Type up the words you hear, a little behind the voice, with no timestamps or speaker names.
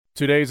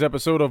Today's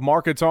episode of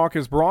Market Talk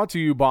is brought to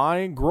you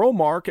by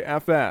Growmark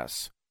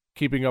FS.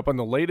 Keeping up on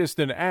the latest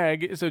in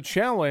ag is a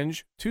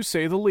challenge, to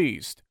say the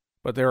least,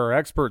 but there are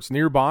experts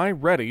nearby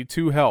ready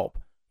to help.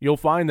 You'll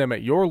find them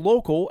at your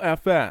local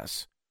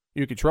FS.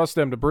 You can trust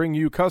them to bring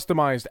you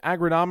customized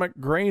agronomic,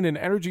 grain, and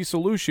energy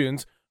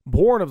solutions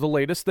born of the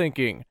latest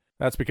thinking.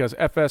 That's because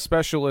FS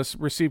specialists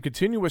receive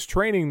continuous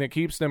training that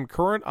keeps them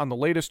current on the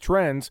latest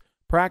trends,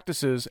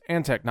 practices,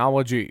 and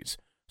technologies.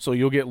 So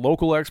you'll get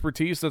local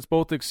expertise that's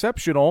both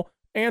exceptional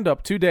and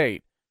up to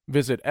date.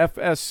 Visit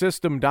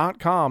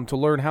fssystem.com to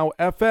learn how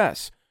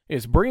FS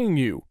is bringing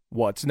you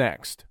what's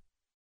next.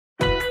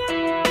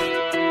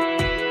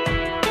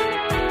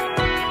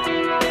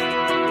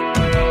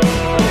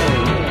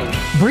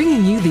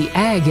 Bringing you the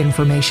ag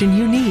information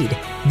you need.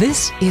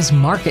 This is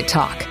Market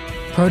Talk,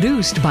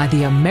 produced by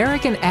the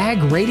American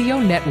Ag Radio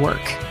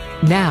Network.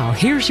 Now,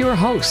 here's your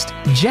host,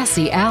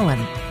 Jesse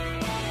Allen.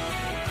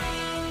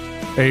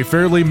 A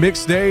fairly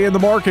mixed day in the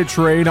market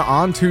trade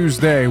on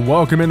Tuesday.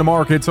 Welcome into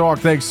Market Talk.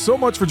 Thanks so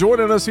much for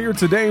joining us here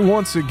today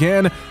once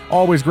again.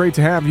 Always great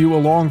to have you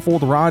along for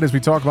the ride as we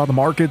talk about the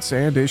markets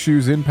and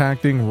issues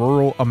impacting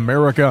rural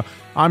America.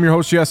 I'm your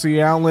host,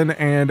 Jesse Allen,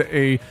 and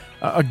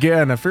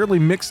again, a fairly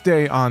mixed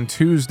day on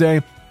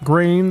Tuesday.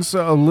 Grains,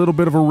 a little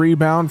bit of a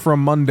rebound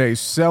from Monday's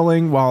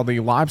selling, while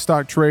the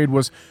livestock trade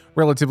was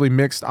relatively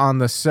mixed on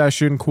the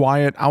session.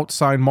 Quiet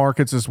outside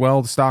markets as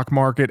well. The stock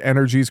market,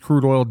 energies,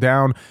 crude oil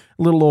down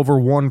a little over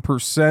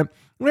 1%.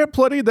 We have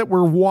plenty that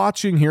we're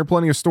watching here,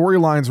 plenty of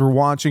storylines we're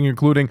watching,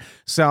 including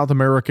South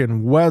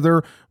American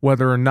weather,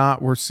 whether or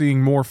not we're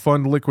seeing more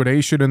fund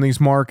liquidation in these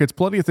markets.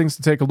 Plenty of things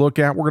to take a look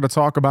at. We're going to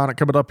talk about it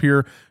coming up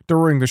here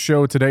during the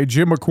show today.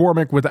 Jim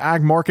McCormick with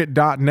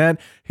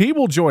agmarket.net. He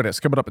will join us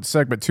coming up in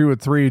segment 2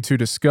 and 3 to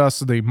discuss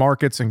the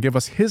markets and give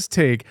us his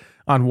take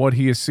on what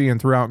he is seeing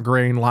throughout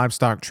grain,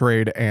 livestock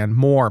trade, and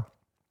more.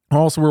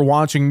 Also, we're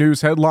watching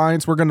news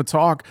headlines. We're going to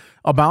talk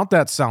about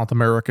that South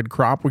American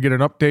crop. We get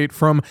an update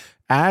from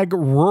Ag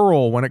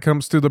Rural when it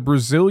comes to the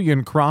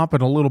Brazilian crop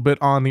and a little bit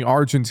on the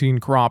Argentine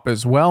crop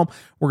as well.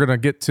 We're going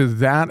to get to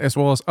that as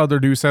well as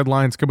other news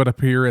headlines coming up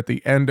here at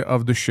the end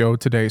of the show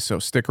today, so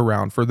stick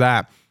around for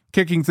that.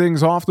 Kicking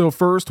things off, though,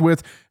 first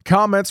with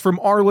comments from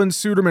Arlan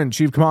Suderman,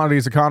 Chief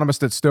Commodities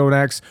Economist at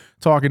StoneX,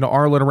 talking to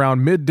Arlan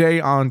around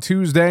midday on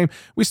Tuesday.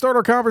 We start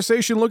our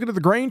conversation looking at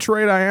the grain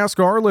trade. I ask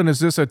Arlan,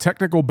 is this a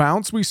technical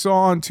bounce we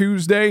saw on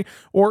Tuesday,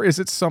 or is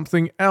it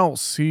something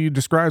else? He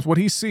describes what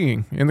he's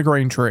seeing in the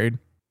grain trade.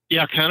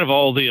 Yeah, kind of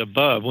all the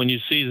above. When you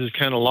see the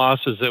kind of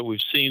losses that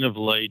we've seen of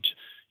late,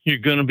 you're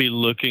going to be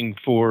looking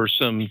for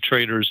some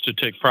traders to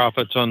take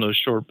profits on those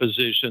short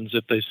positions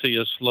if they see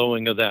a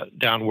slowing of that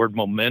downward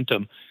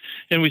momentum.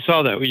 And we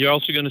saw that. You're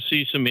also going to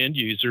see some end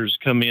users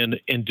come in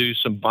and do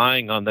some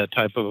buying on that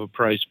type of a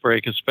price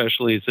break,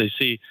 especially as they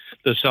see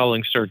the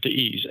selling start to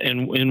ease.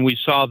 And we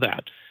saw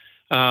that.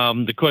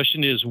 The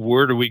question is,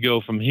 where do we go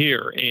from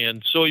here?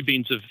 And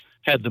soybeans have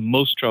had the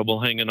most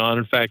trouble hanging on.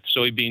 In fact,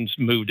 soybeans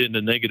moved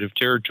into negative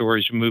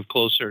territories, moved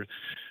closer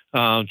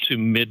to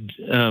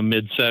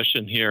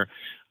mid-session here.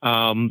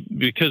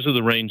 Because of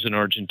the rains in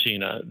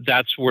Argentina.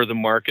 That's where the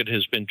market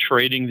has been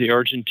trading. The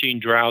Argentine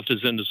drought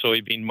is in the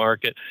soybean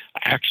market. I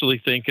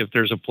actually think if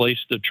there's a place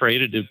to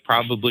trade it, it's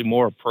probably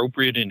more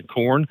appropriate in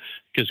corn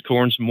because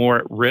corn's more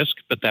at risk,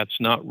 but that's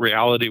not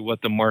reality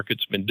what the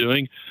market's been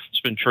doing. It's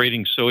been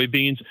trading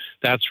soybeans.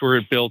 That's where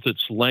it built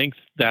its length.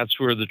 That's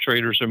where the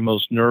traders are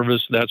most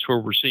nervous. That's where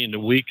we're seeing the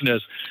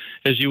weakness.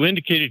 As you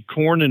indicated,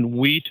 corn and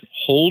wheat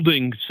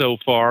holding so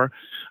far.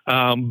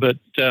 But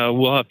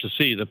we'll have to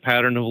see. The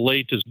pattern of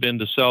late has been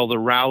to sell the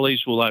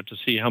rallies. We'll have to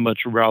see how much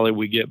rally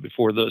we get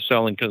before the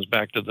selling comes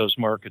back to those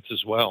markets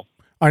as well.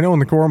 I know in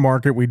the corn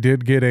market, we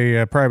did get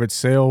a private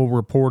sale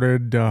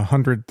reported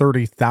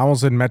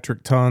 130,000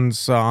 metric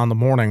tons on the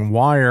morning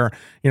wire.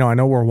 I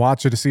know we're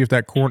watching to see if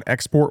that corn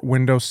export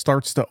window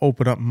starts to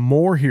open up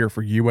more here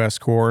for U.S.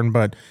 corn,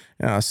 but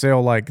a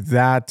sale like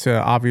that,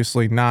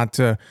 obviously not,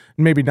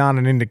 maybe not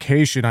an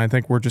indication. I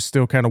think we're just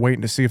still kind of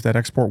waiting to see if that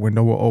export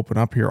window will open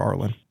up here,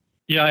 Arlan.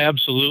 Yeah,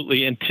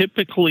 absolutely. And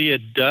typically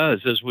it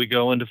does. As we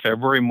go into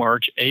February,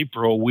 March,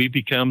 April, we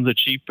become the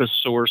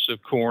cheapest source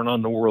of corn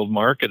on the world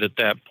market at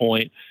that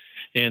point.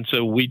 And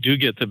so we do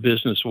get the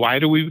business. Why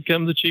do we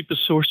become the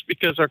cheapest source?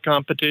 Because our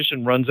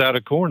competition runs out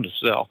of corn to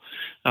sell.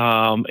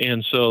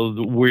 And so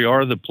we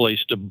are the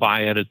place to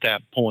buy it at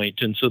that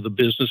point. And so the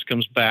business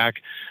comes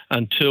back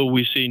until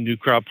we see new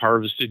crop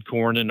harvested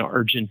corn in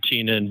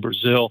Argentina and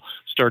Brazil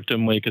start to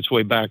make its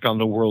way back on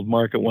the world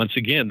market once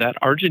again. That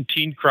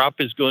Argentine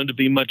crop is going to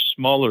be much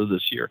smaller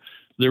this year.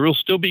 There will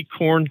still be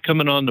corn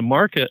coming on the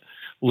market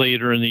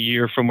later in the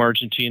year from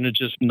Argentina,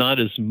 just not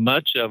as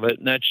much of it,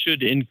 and that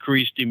should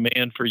increase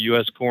demand for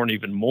U.S. corn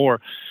even more.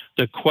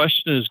 The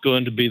question is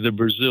going to be the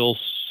Brazil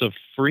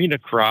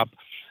safrinha crop,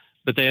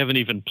 but they haven't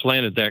even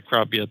planted that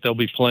crop yet. They'll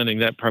be planting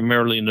that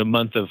primarily in the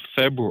month of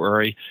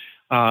February,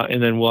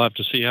 and then we'll have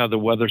to see how the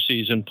weather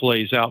season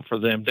plays out for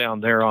them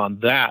down there on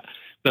that.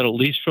 But at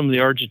least from the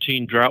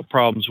Argentine drought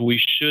problems, we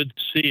should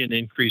see an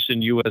increase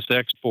in U.S.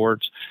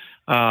 exports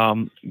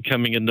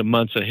coming into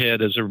months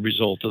ahead as a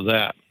result of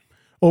that.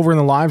 Over in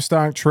the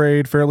livestock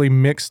trade, fairly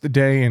mixed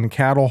day in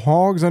cattle.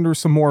 Hogs under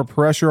some more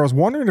pressure. I was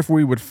wondering if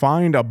we would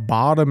find a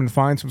bottom and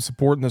find some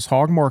support in this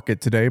hog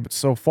market today, but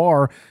so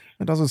far,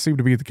 that doesn't seem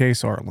to be the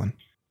case, Arlen.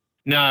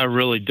 No, it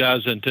really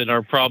doesn't. And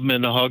our problem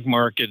in the hog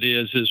market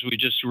is we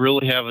just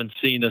really haven't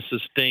seen a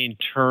sustained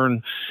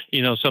turn,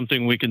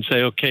 something we can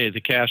say, okay,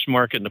 the cash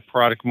market and the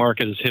product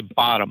market has hit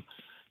bottom.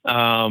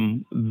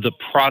 The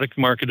product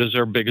market is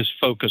our biggest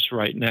focus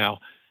right now.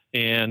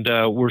 And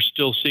we're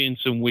still seeing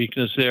some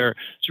weakness there.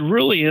 It's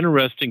really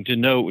interesting to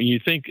note when you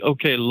think,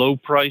 okay, low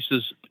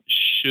prices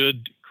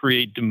should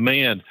create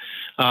demand.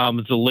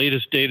 The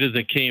latest data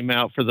that came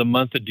out for the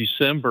month of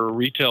December,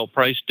 retail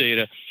price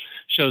data,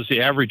 shows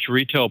the average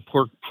retail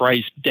pork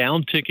price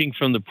downticking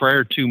from the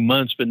prior 2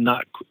 months, but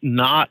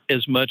not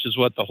as much as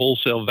what the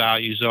wholesale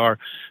values are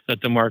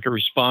that the market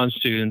responds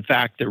to. In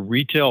fact, the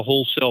retail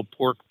wholesale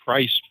pork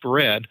price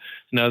spread,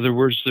 in other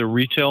words, the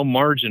retail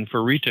margin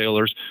for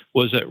retailers,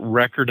 was at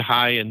record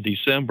high in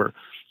December.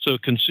 So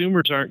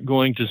consumers aren't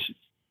going to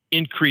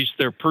increase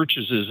their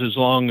purchases as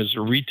long as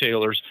the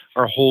retailers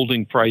are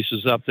holding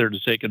prices up there to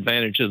take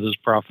advantage of those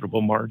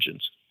profitable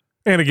margins.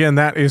 And again,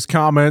 that is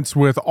comments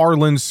with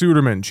Arlen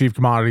Suderman, Chief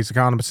Commodities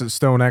Economist at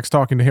StoneX,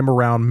 talking to him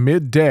around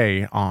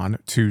midday on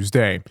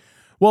Tuesday.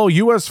 Well,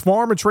 U.S.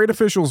 farm and trade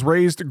officials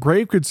raised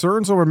grave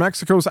concerns over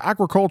Mexico's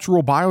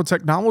agricultural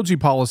biotechnology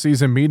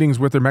policies in meetings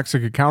with their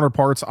Mexican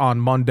counterparts on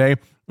Monday,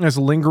 as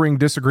lingering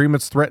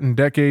disagreements threaten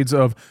decades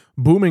of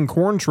booming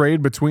corn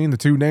trade between the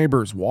two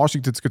neighbors.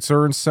 Washington's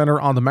concerns center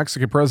on the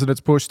Mexican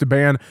president's push to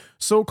ban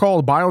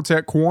so-called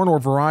biotech corn or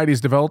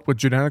varieties developed with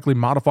genetically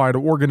modified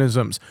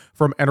organisms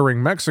from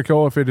entering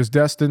Mexico if it is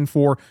destined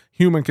for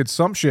human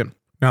consumption.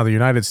 Now, the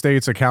United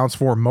States accounts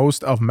for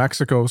most of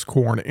Mexico's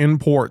corn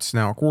imports.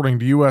 Now, according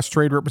to U.S.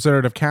 Trade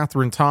Representative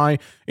Katherine Tai,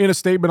 in a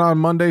statement on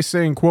Monday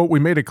saying, quote, "We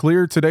made it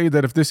clear today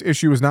that if this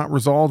issue is not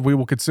resolved, we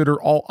will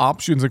consider all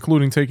options,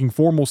 including taking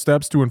formal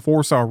steps to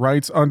enforce our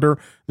rights under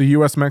the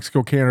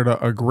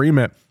U.S.-Mexico-Canada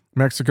agreement."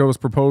 Mexico's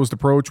proposed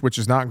approach, which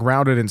is not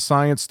grounded in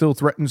science, still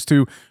threatens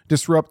to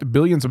disrupt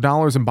billions of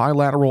dollars in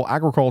bilateral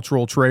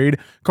agricultural trade,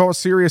 cause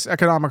serious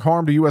economic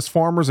harm to U.S.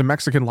 farmers and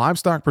Mexican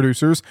livestock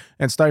producers,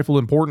 and stifle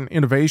important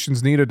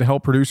innovations needed to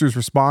help producers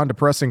respond to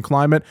pressing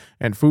climate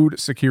and food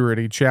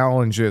security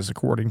challenges,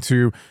 according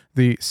to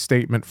the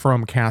statement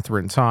from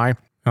Katherine Tai.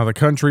 Now, the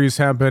countries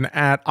have been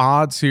at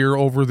odds here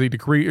over the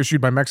decree issued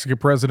by Mexican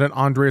President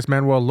Andrés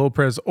Manuel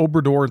López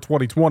Obrador in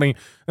 2020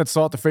 that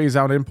sought to phase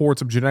out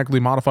imports of genetically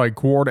modified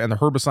corn and the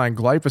herbicide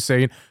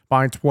glyphosate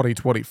by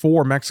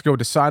 2024. Mexico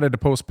decided to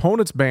postpone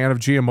its ban of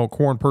GMO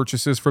corn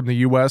purchases from the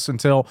U.S.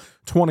 until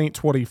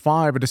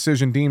 2025, a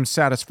decision deemed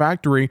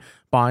satisfactory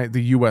by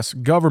the U.S.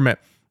 government.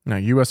 Now,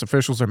 U.S.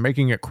 officials are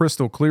making it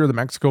crystal clear that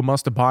Mexico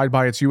must abide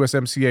by its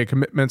USMCA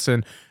commitments,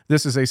 and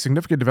this is a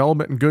significant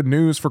development and good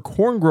news for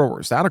corn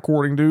growers. That,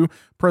 according to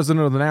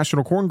President of the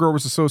National Corn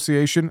Growers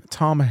Association,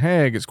 Tom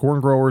Hague, as corn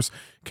growers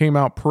came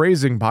out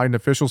praising Biden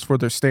officials for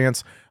their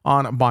stance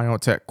on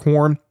biotech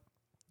corn.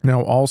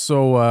 Now,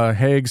 also,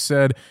 Hague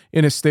said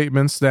in his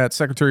statements that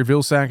Secretary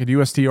Vilsack and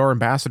USTR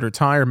Ambassador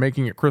Tai are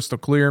making it crystal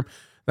clear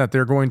that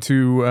they're going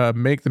to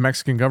make the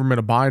Mexican government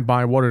abide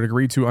by what it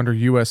agreed to under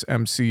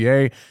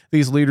USMCA.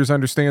 These leaders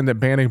understand that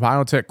banning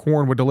biotech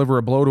corn would deliver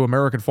a blow to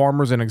American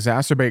farmers and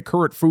exacerbate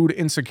current food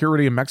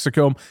insecurity in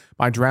Mexico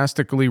by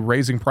drastically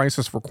raising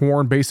prices for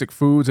corn, basic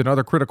foods, and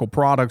other critical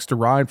products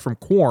derived from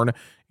corn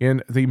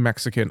in the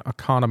Mexican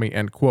economy,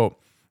 end quote.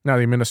 Now,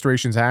 the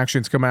administration's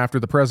actions come after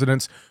the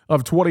presidents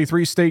of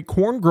 23 state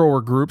corn grower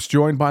groups,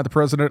 joined by the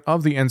president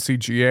of the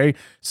NCGA,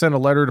 sent a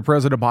letter to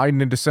President Biden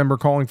in December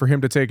calling for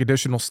him to take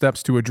additional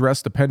steps to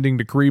address the pending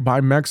decree by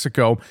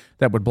Mexico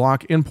that would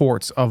block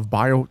imports of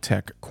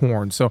biotech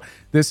corn. So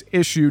this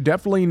issue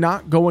definitely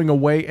not going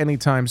away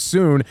anytime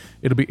soon.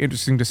 It'll be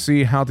interesting to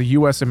see how the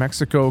U.S. and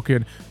Mexico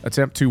can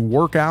attempt to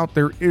work out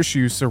their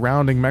issues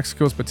surrounding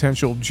Mexico's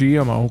potential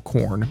GMO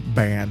corn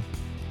ban.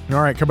 All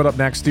right, coming up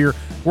next here,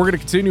 we're going to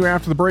continue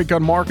after the break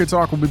on Market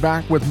Talk. We'll be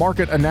back with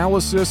market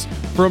analysis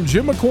from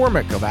Jim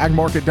McCormick of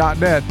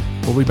agmarket.net.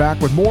 We'll be back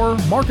with more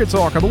Market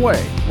Talk on the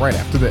way right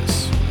after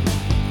this.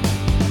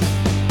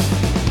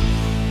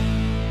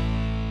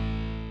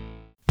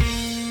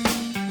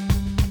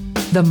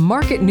 The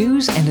market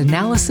news and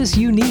analysis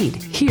you need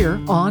here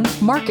on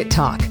Market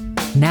Talk.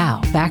 Now,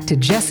 back to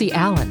Jesse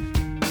Allen.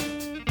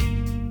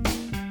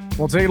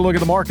 We'll take a look at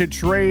the market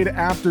trade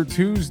after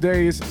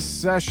Tuesday's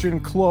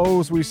session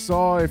close. We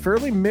saw a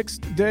fairly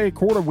mixed day.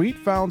 Quarter wheat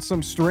found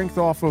some strength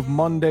off of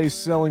Monday's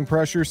selling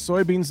pressure.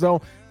 Soybeans,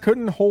 though,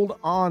 couldn't hold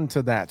on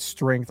to that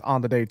strength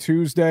on the day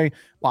Tuesday.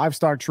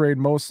 Livestock trade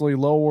mostly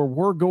lower.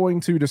 We're going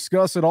to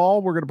discuss it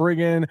all. We're going to bring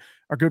in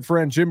our good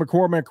friend Jim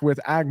McCormick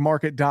with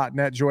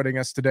agmarket.net joining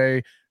us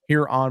today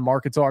here on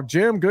Market Talk.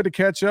 Jim, good to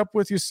catch up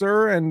with you,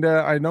 sir. And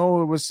I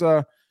know it was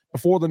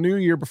before the new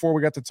year, before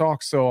we got to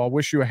talk. So I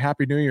wish you a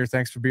happy new year.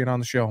 Thanks for being on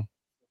the show.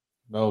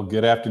 Well,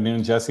 good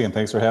afternoon, Jesse, and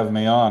thanks for having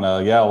me on.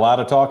 A lot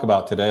of talk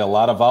about today, a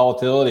lot of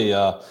volatility.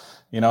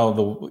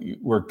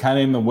 We're kind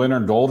of in the winter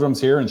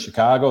doldrums here in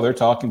Chicago. They're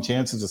talking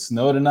chances of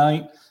snow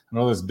tonight. I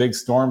know there's big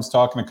storms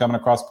coming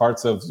across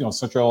parts of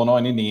central Illinois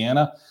and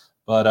Indiana,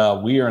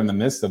 but we are in the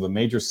midst of a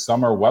major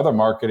summer weather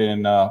market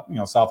in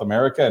South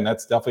America, and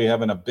that's definitely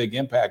having a big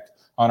impact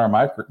on our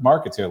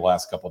markets here the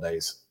last couple of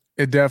days.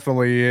 It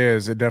definitely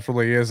is. It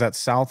definitely is. That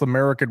South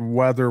American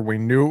weather, we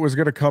knew it was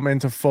going to come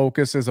into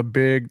focus as a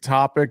big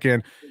topic,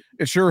 and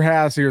it sure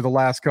has here the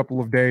last couple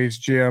of days,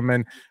 Jim.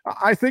 And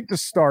I think to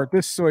start,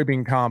 this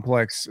soybean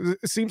complex,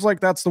 it seems like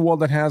that's the one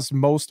that has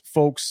most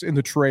folks in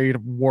the trade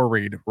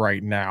worried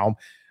right now.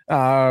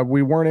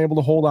 We weren't able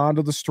to hold on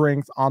to the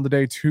strength on the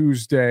day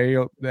Tuesday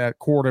that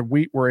corn and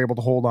wheat were able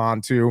to hold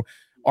on to.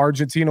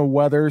 Argentina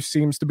weather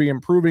seems to be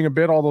improving a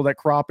bit, although that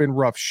crop in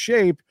rough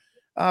shape.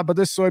 But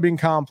this soybean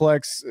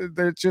complex,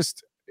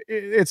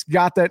 it's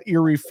got that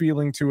eerie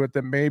feeling to it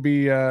that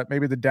maybe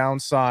the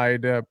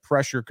downside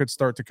pressure could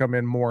start to come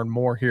in more and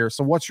more here.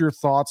 So what's your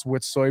thoughts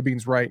with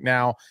soybeans right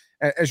now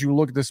as you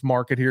look at this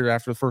market here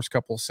after the first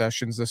couple of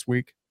sessions this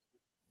week?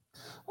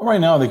 Well, right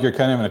now, I think you're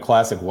kind of in a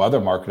classic weather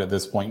market at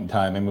this point in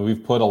time. I mean,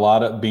 we've put a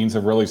lot of beans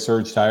have really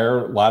surged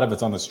higher. A lot of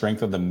it's on the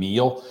strength of the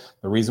meal.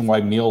 The reason why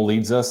meal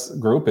leads us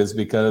group is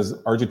because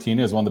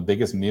Argentina is one of the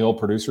biggest meal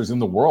producers in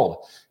the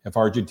world. If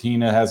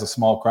Argentina has a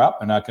small crop,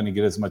 they're not going to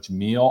get as much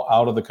meal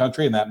out of the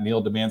country, and that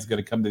meal demand is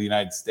going to come to the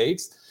United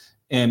States.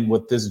 And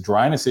with this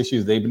dryness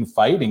issue they've been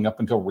fighting up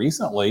until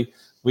recently,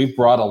 we've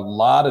brought a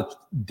lot of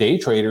day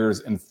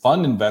traders and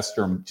fund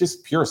investor,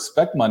 just pure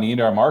spec money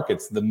into our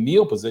markets. The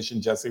meal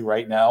position, Jesse,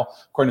 right now,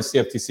 according to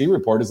CFTC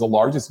report, is the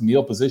largest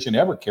meal position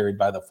ever carried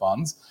by the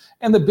funds.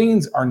 And the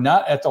beans are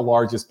not at the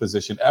largest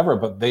position ever,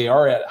 but they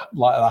are at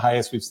the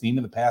highest we've seen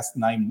in the past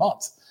 9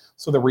 months.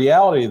 So the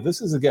reality,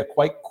 this is a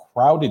quite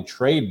crowded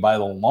trade by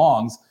the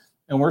longs,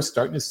 and we're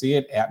starting to see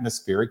an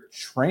atmospheric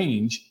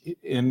change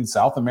in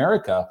South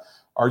America.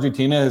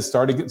 Argentina has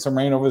started getting some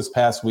rain over this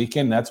past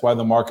weekend. That's why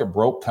the market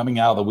broke coming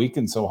out of the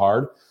weekend so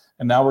hard.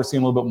 And now we're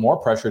seeing a little bit more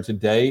pressure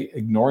today,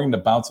 ignoring the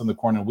bounce on the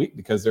corn and wheat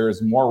because there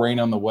is more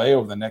rain on the way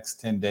over the next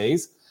 10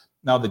 days.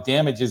 Now, the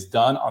damage is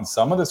done on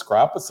some of this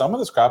crop, but some of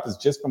this crop has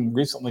just been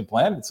recently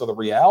planted. So the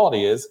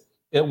reality is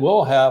it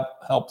will have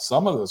helped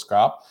some of this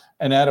crop.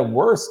 And at a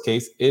worst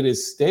case, it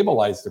has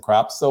stabilized the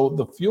crop. So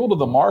the fuel to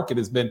the market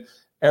has been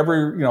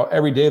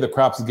every day the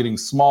crops is getting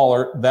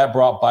smaller. That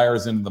brought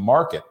buyers into the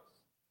market.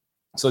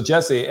 So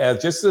Jesse,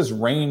 just as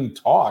rain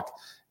talk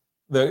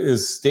that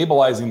is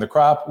stabilizing the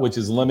crop, which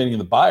is limiting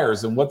the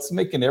buyers, and what's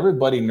making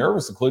everybody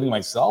nervous, including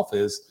myself,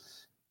 is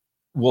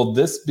will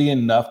this be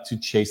enough to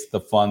chase the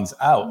funds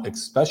out,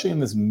 especially in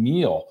this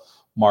meal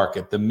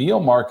market? The meal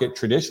market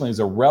traditionally is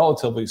a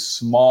relatively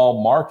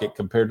small market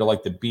compared to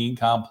like the bean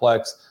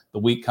complex, the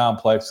wheat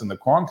complex, and the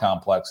corn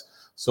complex.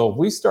 So if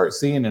we start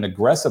seeing an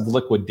aggressive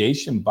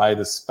liquidation by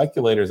the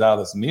speculators out of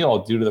this meal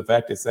due to the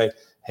fact they say,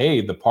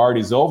 hey, the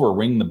party's over,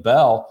 ring the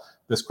bell,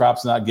 this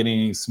crop's not getting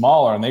any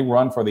smaller, and they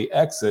run for the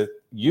exit,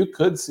 you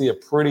could see a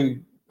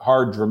pretty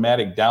hard,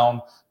 dramatic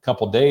down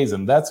couple days.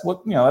 And that's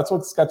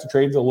what's got the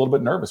trades a little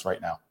bit nervous right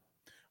now.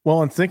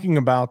 Well, and thinking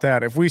about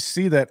that, if we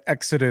see that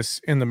exodus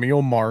in the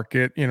meal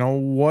market,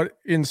 what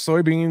in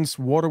soybeans,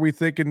 what are we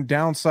thinking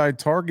downside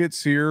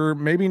targets here?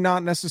 Maybe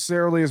not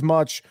necessarily as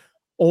much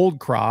old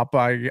crop.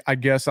 I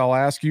guess I'll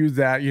ask you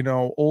that,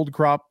 old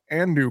crop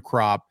and new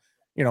crop.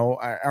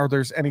 Are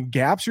there's any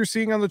gaps you're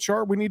seeing on the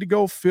chart we need to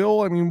go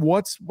fill? I mean,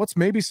 what's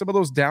maybe some of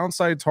those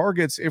downside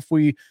targets if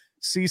we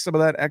see some of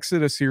that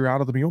exodus here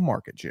out of the meal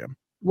market, Jim?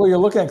 Well, you're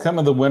looking at some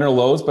of the winter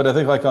lows, but I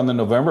think like on the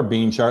November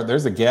bean chart,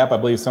 there's a gap, I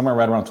believe, somewhere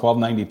right around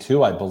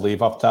 1292, I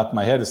believe, off the top of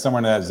my head, is somewhere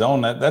in that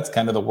zone. That's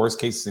kind of the worst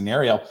case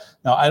scenario.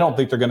 Now, I don't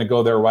think they're going to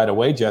go there right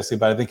away, Jesse,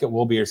 but I think it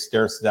will be a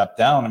stair step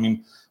down. I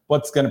mean,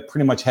 what's going to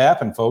pretty much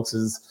happen, folks,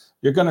 is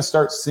you're going to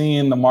start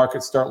seeing the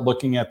market start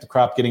looking at the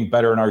crop getting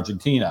better in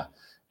Argentina.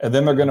 And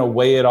then they're going to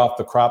weigh it off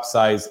the crop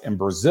size in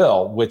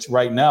Brazil, which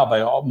right now, by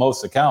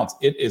most accounts,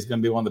 it is going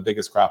to be one of the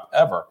biggest crop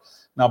ever.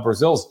 Now,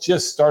 Brazil's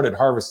just started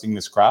harvesting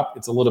this crop.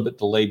 It's a little bit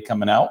delayed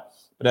coming out.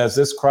 But as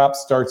this crop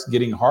starts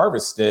getting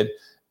harvested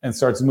and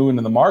starts moving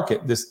to the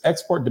market, this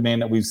export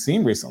demand that we've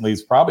seen recently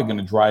is probably going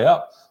to dry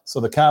up. So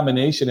the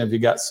combination of you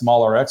got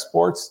smaller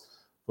exports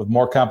with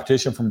more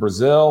competition from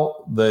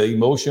Brazil, the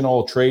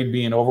emotional trade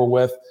being over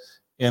with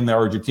in the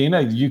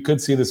Argentina, you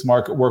could see this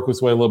market work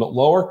its way a little bit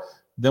lower.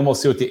 Then we'll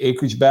see what the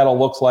acreage battle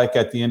looks like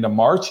at the end of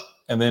March.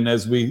 And then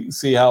as we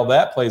see how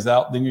that plays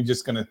out, then you're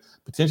just going to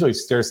potentially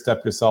stair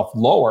step yourself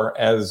lower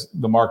as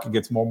the market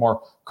gets more and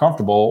more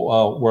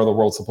comfortable where the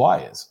world supply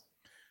is.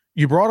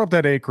 You brought up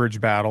that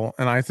acreage battle,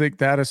 and I think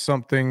that is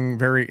something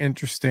very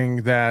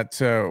interesting that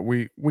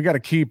we got to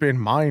keep in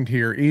mind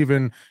here,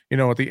 even,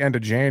 at the end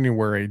of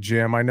January,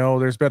 Jim. I know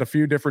there's been a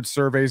few different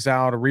surveys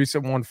out. A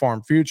recent one,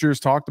 Farm Futures,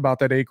 talked about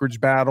that acreage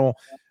battle.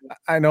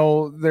 I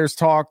know there's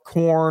talk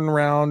corn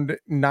around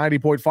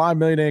 90.5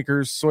 million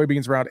acres,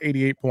 soybeans around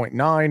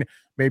 88.9,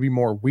 maybe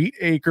more wheat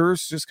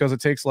acres just because it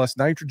takes less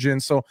nitrogen.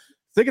 So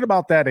thinking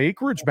about that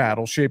acreage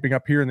battle shaping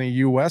up here in the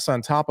U.S.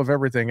 on top of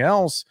everything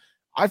else,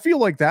 I feel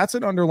like that's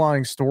an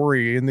underlying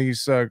story in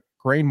these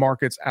grain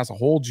markets as a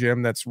whole,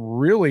 Jim, that's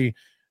really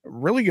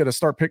going to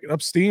start picking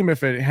up steam.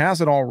 If it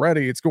hasn't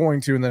already, it's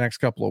going to in the next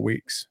couple of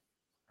weeks.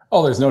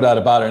 Oh, there's no doubt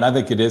about it. And I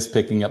think it is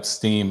picking up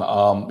steam,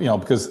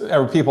 because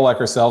people like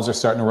ourselves are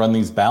starting to run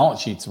these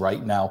balance sheets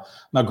right now.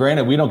 Now,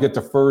 granted, we'll get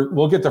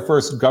the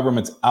first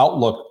government's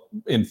outlook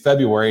in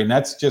February, and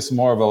that's just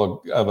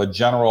more of a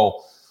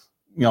general,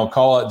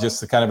 call it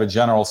just a kind of a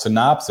general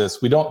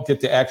synopsis. We don't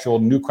get the actual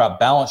new crop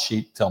balance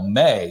sheet till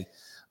May.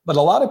 But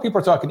a lot of people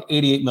are talking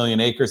 88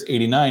 million acres,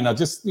 89. Now,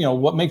 just,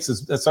 what makes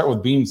us, let's start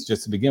with beans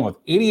just to begin with.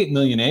 88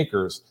 million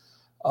acres.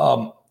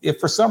 If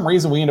for some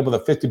reason we end up with a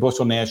 50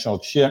 bushel national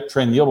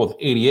trend yield with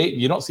 88,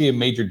 you don't see a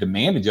major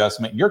demand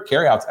adjustment, your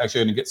carryout's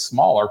actually going to get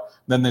smaller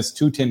than this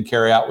 210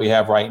 carryout we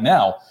have right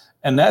now.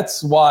 And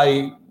that's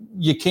why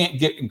you can't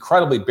get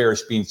incredibly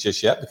bearish beans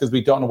just yet, because we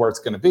don't know where it's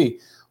going to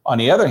be. On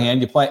the other hand,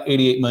 you plant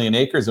 88 million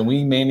acres and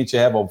we manage to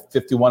have a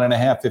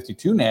 51.5,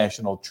 52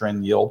 national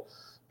trend yield,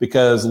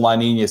 because La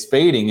Nina is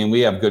fading and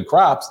we have good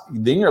crops.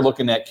 Then you're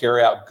looking at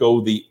carryout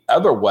go the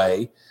other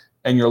way,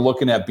 and you're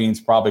looking at beans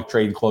probably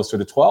trading closer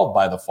to 12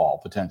 by the fall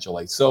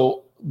potentially.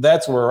 So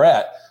that's where we're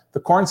at.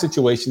 The corn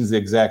situation is the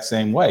exact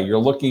same way. You're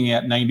looking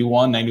at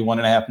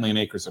 91.5 million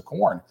acres of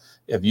corn.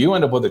 If you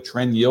end up with a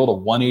trend yield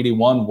of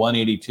 181,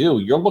 182,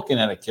 you're looking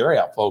at a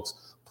carryout,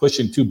 folks,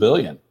 pushing 2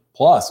 billion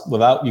plus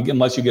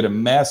unless you get a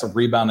massive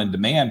rebound in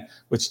demand,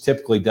 which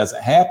typically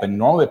doesn't happen.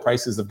 Normally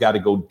prices have got to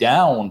go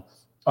down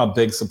on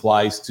big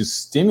supplies to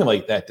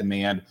stimulate that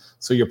demand.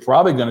 So you're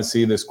probably going to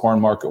see this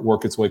corn market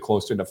work its way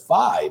closer to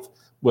 5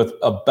 with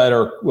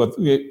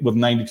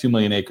 92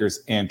 million acres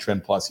and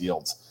trend plus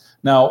yields.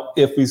 Now,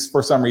 if we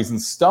for some reason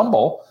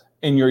stumble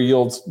and your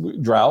yields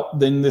drought,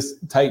 then this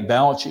tight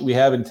balance sheet we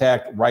have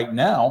intact right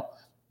now,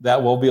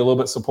 that will be a little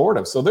bit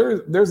supportive. So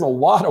there's a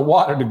lot of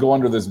water to go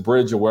under this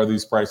bridge of where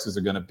these prices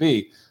are going to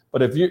be.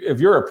 But if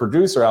you're a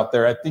producer out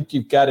there, I think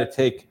you've got to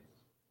take,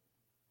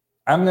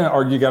 I'm going to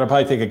argue, you got to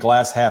probably take a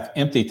glass half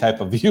empty type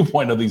of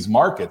viewpoint of these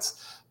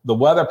markets. The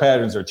weather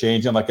patterns are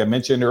changing. Like I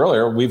mentioned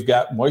earlier, we've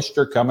got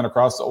moisture coming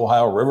across the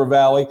Ohio River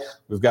Valley.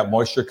 We've got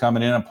moisture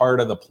coming in a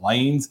part of the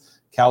plains.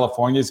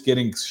 California's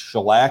getting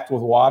shellacked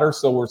with water.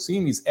 So we're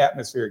seeing these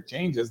atmospheric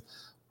changes.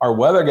 Our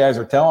weather guys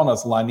are telling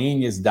us La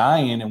Nina is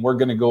dying and we're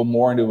going to go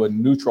more into a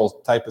neutral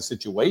type of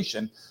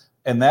situation.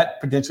 And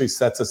that potentially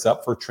sets us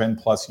up for trend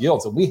plus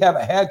yields. And we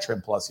haven't had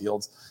trend plus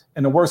yields.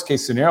 And the worst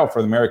case scenario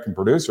for the American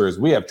producer is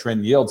we have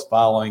trend yields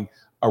following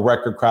a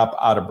record crop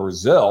out of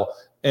Brazil.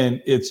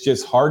 And it's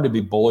just hard to be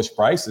bullish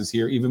prices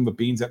here, even with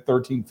beans at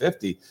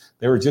 $13.50.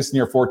 They were just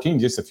near 14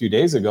 just a few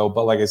days ago.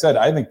 But like I said,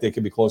 I think they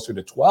could be closer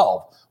to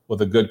 12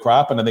 with a good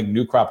crop. And I think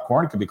new crop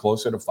corn could be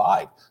closer to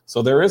 5.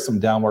 So there is some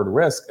downward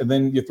risk. And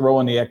then you throw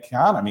in the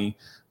economy,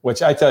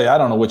 which I tell you, I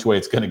don't know which way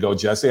it's going to go,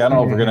 Jesse. I don't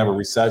know if we're going to have a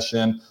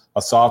recession,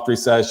 a soft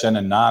recession,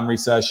 a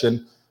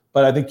non-recession.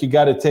 But I think you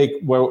got to take,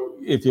 well,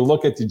 if you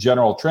look at the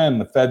general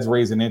trend, the Fed's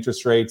raising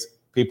interest rates,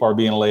 people are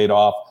being laid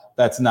off.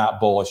 That's not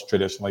bullish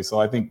traditionally. So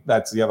I think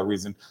that's the other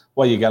reason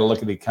why you got to look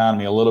at the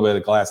economy a little bit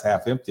of glass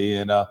half empty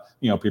and,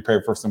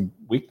 prepare for some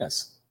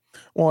weakness.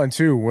 Well, and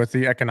two, with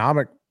the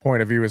economic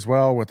point of view as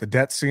well, with the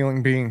debt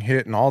ceiling being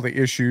hit and all the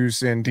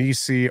issues in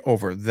DC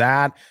over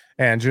that,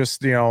 and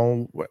just,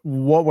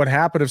 what would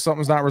happen if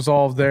something's not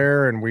resolved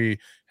there and we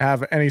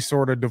have any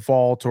sort of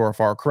default, or if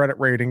our credit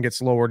rating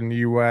gets lowered in the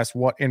U.S.,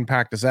 what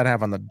impact does that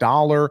have on the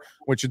dollar,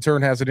 which in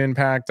turn has an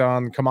impact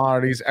on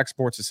commodities,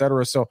 exports, et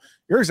cetera. So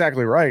you're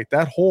exactly right.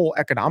 That whole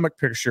economic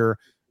picture,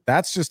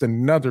 that's just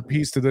another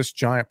piece to this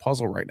giant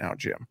puzzle right now,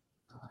 Jim.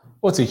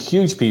 Well, it's a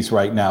huge piece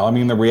right now. I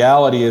mean, the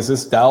reality is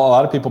this dollar, a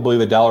lot of people believe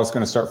the dollar is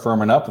going to start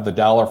firming up. If the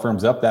dollar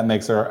firms up, that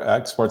makes our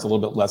exports a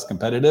little bit less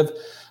competitive.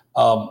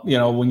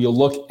 When you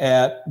look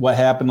at what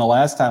happened the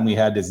last time we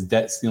had this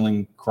debt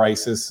ceiling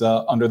crisis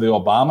under the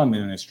Obama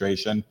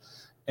administration,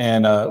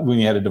 and when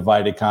you had a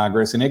divided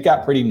Congress, and it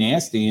got pretty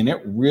nasty, and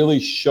it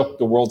really shook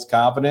the world's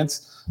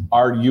confidence.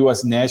 Our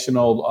U.S.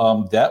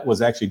 national debt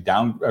was actually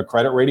down,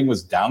 credit rating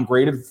was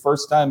downgraded for the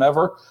first time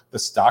ever. The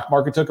stock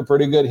market took a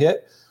pretty good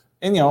hit.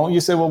 And, you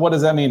say, well, what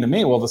does that mean to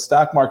me? Well, the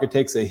stock market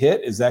takes a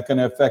hit. Is that going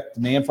to affect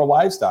demand for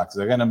livestock? Is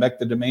that going to affect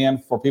the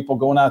demand for people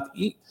going out to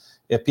eat?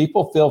 If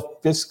people feel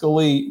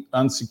fiscally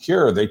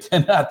unsecure, they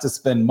tend not to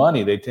spend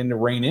money. They tend to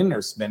rein in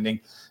their spending.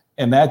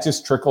 And that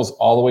just trickles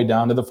all the way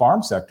down to the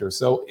farm sector.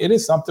 So it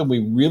is something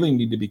we really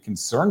need to be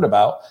concerned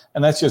about.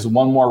 And that's just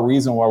one more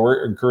reason why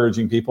we're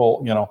encouraging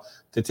people,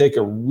 to take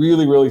a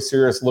really, really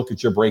serious look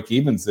at your break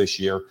evens this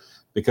year.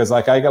 Because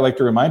like I like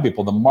to remind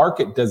people, the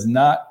market does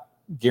not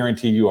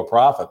guarantee you a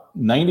profit.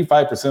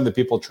 95% of the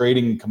people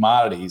trading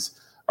commodities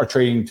are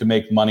trading to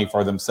make money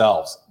for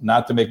themselves,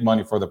 not to make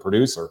money for the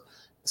producer.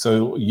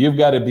 So you've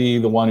got to be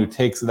the one who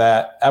takes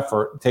that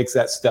effort, takes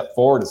that step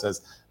forward and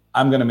says,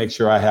 I'm going to make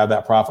sure I have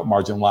that profit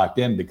margin locked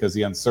in, because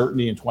the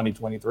uncertainty in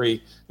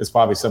 2023 is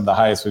probably some of the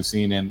highest we've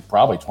seen in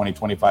probably 20,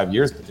 25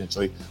 years,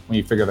 potentially, when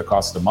you figure the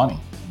cost of money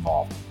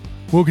involved.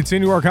 We'll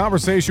continue our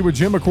conversation with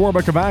Jim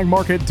McCormick of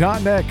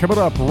AgMarket.net coming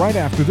up right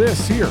after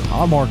this here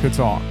on Market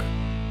Talk.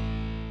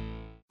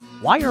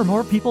 Why are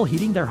more people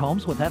heating their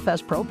homes with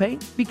FS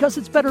Propane? Because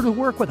it's better to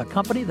work with a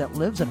company that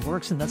lives and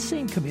works in the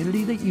same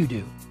community that you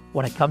do.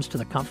 When it comes to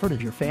the comfort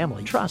of your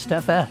family, trust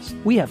FS.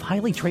 We have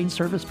highly trained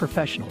service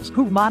professionals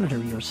who monitor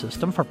your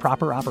system for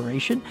proper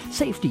operation,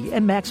 safety,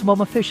 and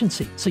maximum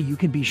efficiency, so you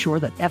can be sure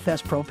that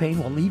FS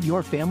Propane will leave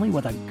your family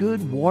with a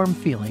good, warm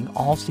feeling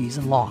all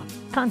season long.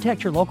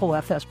 Contact your local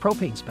FS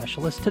Propane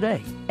specialist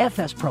today.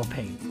 FS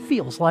Propane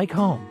feels like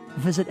home.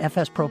 Visit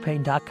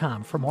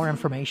fspropane.com for more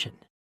information.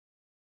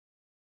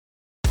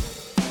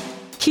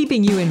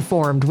 Keeping you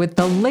informed with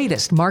the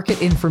latest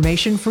market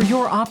information for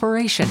your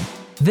operation.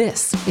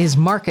 This is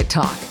Market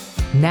Talk.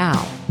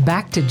 Now,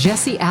 back to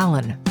Jesse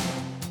Allen.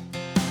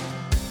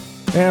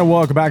 And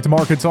welcome back to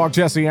Market Talk.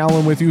 Jesse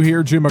Allen with you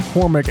here. Jim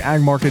McCormick,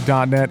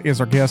 agmarket.net, is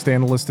our guest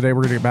analyst today.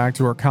 We're going to get back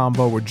to our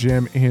convo with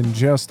Jim in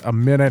just a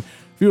minute.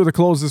 A few of the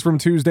closes from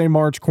Tuesday.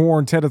 March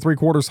corn 10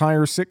 3/4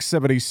 higher,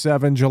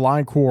 677.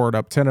 July corn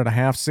up 10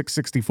 1/2,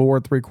 664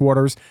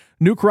 3/4.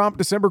 New crop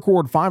December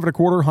corn 5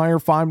 1/4 higher,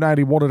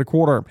 591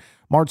 1/4.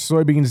 March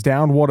soybeans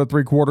down 1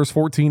 3/4,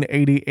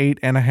 1488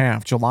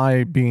 1/2.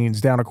 July beans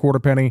down a quarter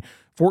penny,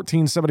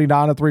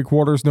 1479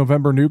 3/4.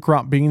 November new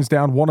crop beans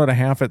down 1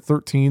 1/2 at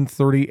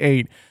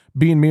 1338.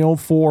 Bean meal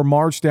for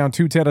March down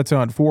 210 a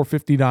ton,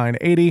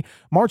 459.80.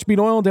 March bean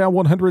oil down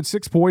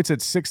 106 points at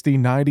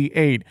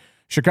 60.98.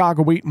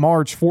 Chicago wheat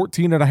March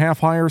 14 1/2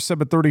 higher,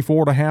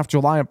 734 1/2.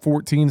 July up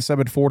 14,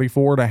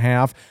 744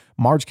 1/2.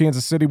 March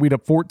Kansas City wheat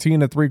up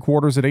 14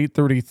 3/4 at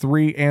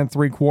 833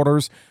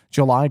 3/4.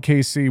 July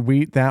KC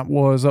wheat, that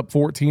was up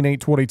 14,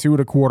 822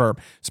 1/4.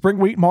 Spring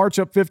wheat March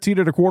up 15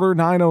 1/4,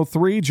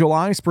 903.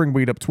 July spring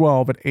wheat up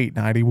 12 at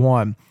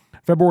 891.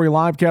 February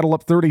live cattle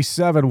up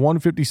 37,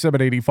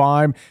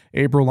 157.85.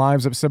 April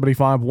lives up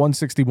 75,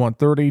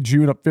 161.30.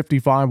 June up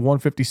 55,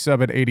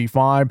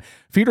 157.85.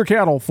 Feeder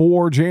cattle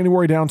for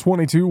January down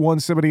 22,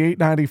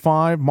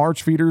 178.95.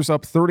 March feeders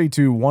up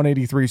 32,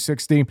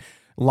 183.60.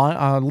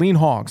 Lean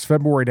hogs,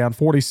 February down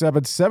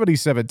 47,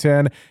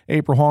 77.10.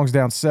 April hogs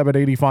down 7,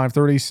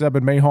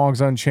 85.37. May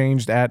hogs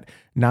unchanged at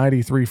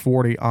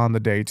 93.40 on the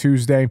day.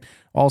 Tuesday,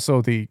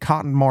 also the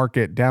cotton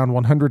market down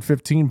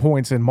 115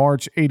 points in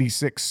March,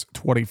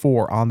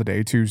 86.24 on the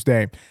day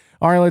Tuesday.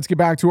 All right, let's get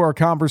back to our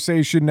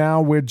conversation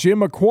now with Jim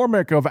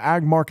McCormick of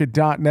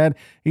agmarket.net.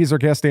 He's our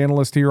guest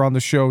analyst here on the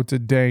show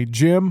today.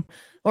 Jim,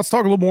 let's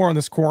talk a little more on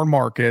this corn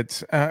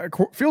market.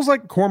 Feels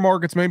like corn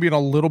market's maybe in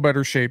a little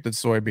better shape than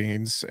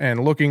soybeans.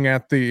 And looking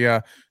at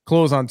the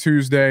close on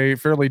Tuesday,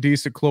 fairly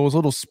decent close, a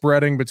little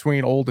spreading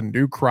between old and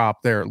new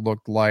crop there, it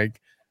looked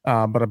like.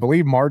 But I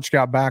believe March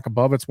got back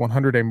above its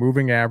 100-day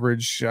moving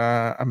average.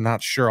 I'm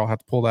not sure. I'll have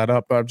to pull that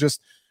up. But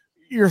just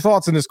your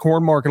thoughts in this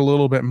corn market a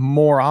little bit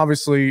more.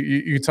 Obviously,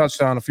 you touched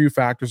on a few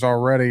factors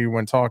already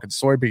when talking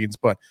soybeans.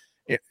 But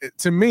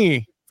to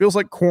me, feels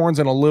like corn's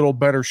in a little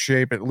better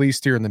shape, at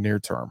least here in the near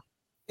term.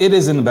 It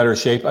is in better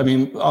shape. I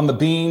mean, on the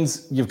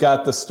beans, you've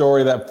got the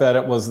story that fed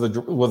it was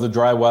the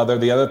dry weather.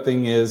 The other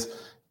thing is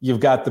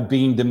you've got the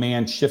bean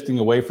demand shifting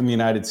away from the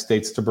United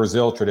States to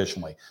Brazil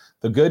traditionally.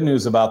 The good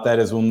news about that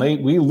is when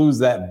we lose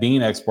that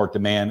bean export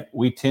demand,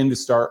 we tend to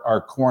start our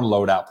corn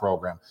loadout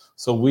program.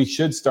 So we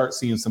should start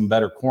seeing some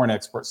better corn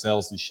export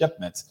sales and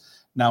shipments.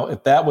 Now,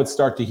 if that would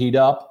start to heat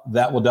up,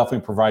 that will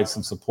definitely provide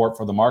some support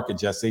for the market,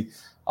 Jesse.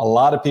 A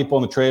lot of people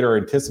in the trade are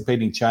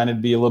anticipating China to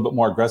be a little bit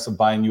more aggressive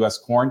buying U.S.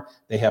 corn.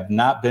 They have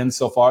not been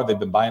so far. They've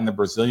been buying the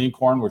Brazilian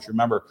corn, which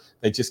remember,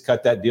 they just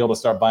cut that deal to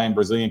start buying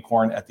Brazilian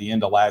corn at the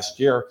end of last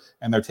year,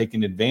 and they're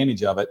taking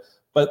advantage of it.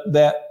 But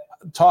that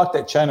talk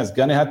that China's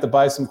going to have to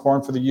buy some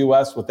corn for the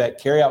U.S. with that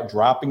carryout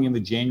dropping in the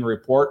January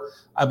report,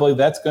 I believe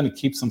that's going to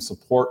keep some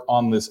support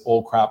on this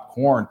old crop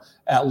corn,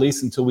 at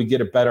least until we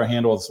get a better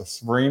handle of the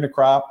Safrinha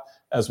crop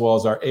as well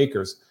as our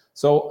acres.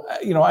 So,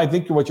 I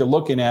think what you're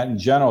looking at in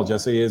general,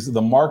 Jesse, is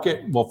the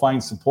market will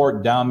find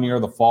support down near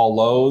the fall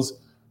lows,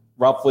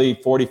 roughly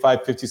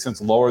 45, 50 cents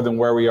lower than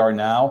where we are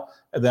now.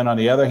 And then on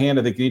the other hand,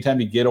 I think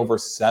anytime you get over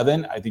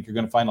 7, I think you're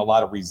going to find a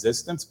lot of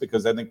resistance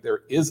because I think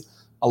there is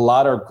a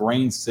lot of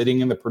grain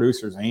sitting in the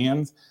producers'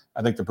 hands.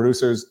 I think the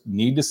producers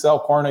need to sell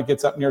corn when it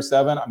gets up near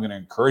 7. I'm going to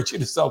encourage you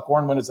to sell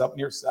corn when it's up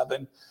near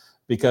 7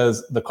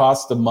 because the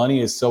cost of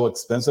money is so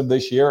expensive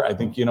this year. I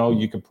think,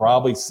 you could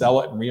probably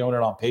sell it and re-own it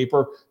on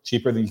paper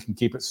cheaper than you can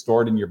keep it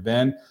stored in your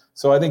bin.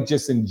 So I think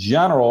just in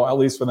general, at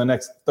least for the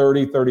next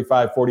 30,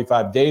 35,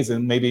 45 days,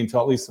 and maybe until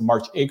at least the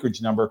March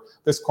acreage number,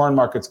 this corn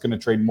market's going to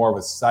trade more of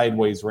a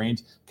sideways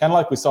range, kind of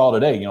like we saw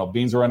today.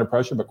 Beans were under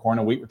pressure, but corn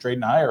and wheat were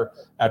trading higher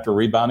after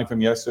rebounding from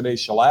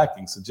yesterday's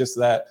shellacking. So just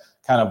that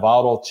kind of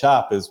volatile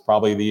chop is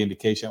probably the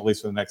indication, at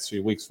least for the next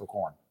few weeks for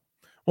corn.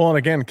 Well, and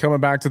again, coming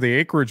back to the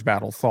acreage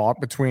battle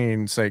thought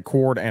between, say,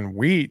 corn and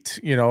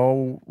wheat,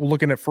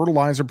 looking at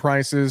fertilizer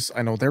prices,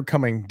 I know they're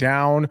coming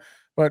down,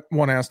 but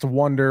one has to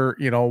wonder,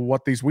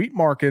 what these wheat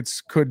markets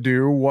could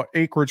do, what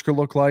acreage could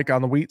look like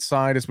on the wheat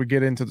side as we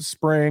get into the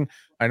spring.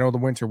 I know the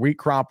winter wheat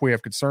crop, we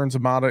have concerns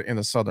about it in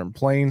the Southern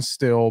Plains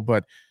still,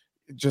 but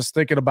just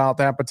thinking about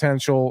that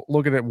potential,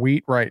 looking at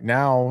wheat right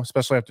now,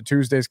 especially after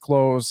Tuesday's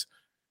close,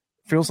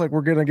 feels like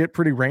we're going to get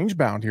pretty range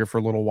bound here for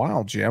a little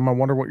while, Jim. I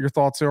wonder what your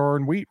thoughts are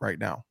on wheat right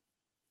now.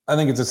 I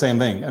think it's the same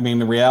thing. I mean,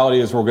 the reality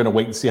is we're going to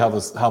wait and see how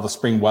the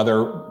spring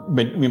weather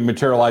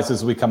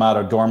materializes as we come out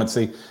of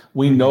dormancy.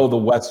 We know the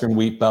Western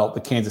wheat belt, the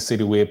Kansas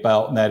City wheat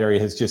belt in that area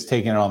has just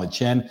taken it on the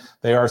chin.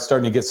 They are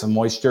starting to get some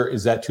moisture.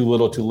 Is that too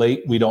little, too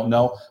late? We don't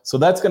know. So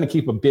that's going to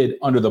keep a bid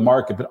under the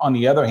market. But on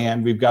the other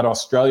hand, we've got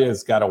Australia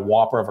has got a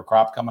whopper of a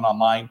crop coming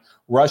online.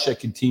 Russia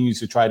continues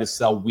to try to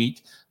sell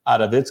wheat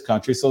out of its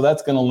country. So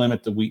that's going to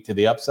limit the wheat to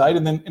the upside.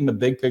 And then in the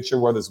big picture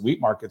where this wheat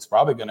market's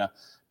probably going to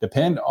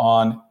depend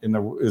on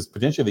is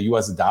potentially the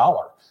U.S.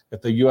 dollar.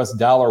 If the U.S.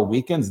 dollar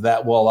weakens,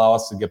 that will allow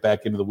us to get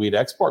back into the wheat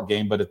export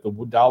game. But if the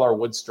dollar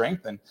would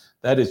strengthen,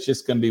 that is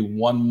just going to be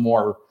one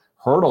more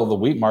hurdle the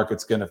wheat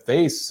market's going to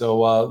face.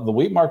 So the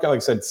wheat market, like I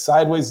said,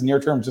 sideways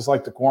near term, just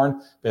like the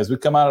corn. But as we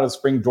come out of the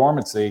spring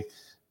dormancy,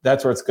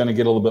 that's where it's going to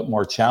get a little bit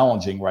more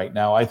challenging right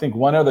now. I think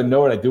one other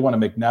note I do want to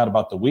make now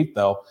about the wheat,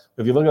 though,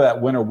 if you look at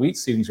that winter wheat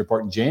seedings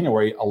report in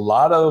January, a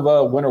lot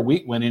of winter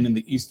wheat went in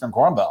the Eastern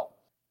Corn Belt.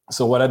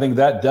 So what I think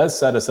that does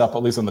set us up,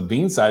 at least on the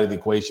bean side of the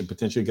equation,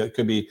 potentially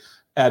could be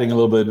adding a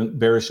little bit of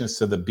bearishness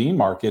to the bean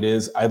market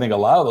is I think a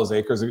lot of those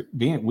acres,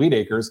 wheat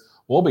acres,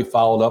 will be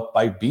followed up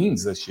by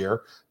beans this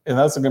year. And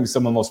that's going to be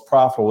some of the most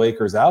profitable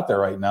acres out there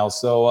right now.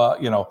 So,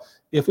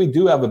 if we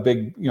do have a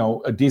big,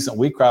 a decent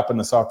wheat crop in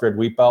the soft red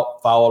wheat belt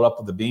followed up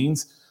with the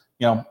beans,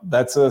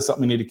 that's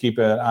something we need to keep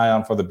an eye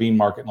on for the bean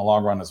market in the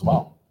long run as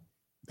well.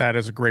 That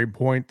is a great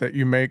point that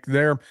you make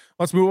there.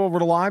 Let's move over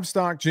to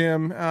livestock,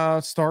 Jim.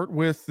 Start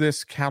with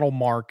this cattle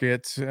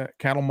market.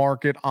 Cattle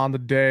market on the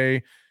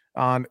day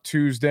on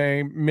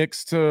Tuesday,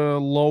 mixed to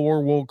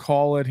lower, we'll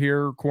call it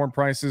here. Corn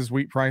prices,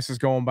 wheat prices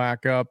going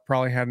back up,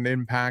 probably had an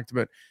impact.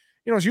 But,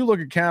 as you look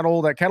at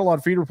cattle, that cattle on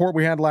feed report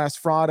we had last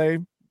Friday,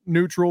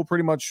 neutral,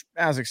 pretty much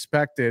as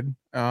expected.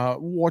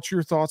 What's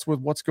your thoughts with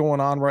what's going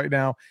on right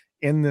now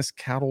in this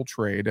cattle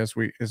trade as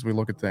we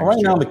look at things? Right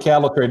now in the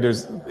cattle trade,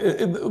 there's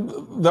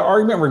the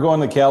argument we're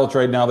going to the cattle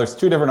trade now. There's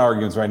two different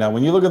arguments right now.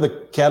 When you look at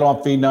the cattle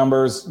on feed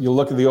numbers, you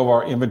look at the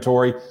overall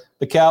inventory,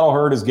 the cattle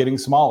herd is getting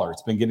smaller.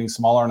 It's been getting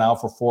smaller now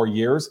for 4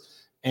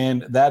 years.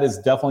 And that is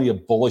definitely a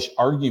bullish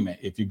argument.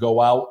 If you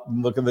go out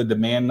and look at the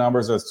demand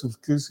numbers, the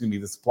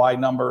supply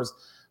numbers,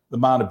 the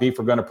amount of beef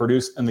we're going to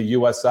produce in the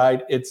U.S.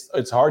 side,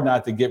 it's hard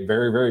not to get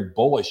very, very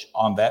bullish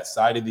on that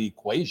side of the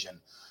equation.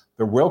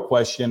 The real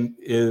question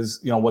is,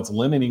 what's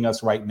limiting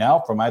us right now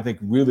from, I think,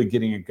 really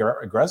getting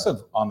aggressive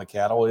on the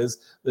cattle is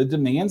the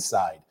demand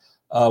side.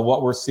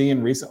 What we're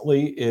seeing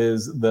recently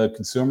is the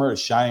consumer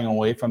is shying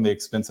away from the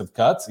expensive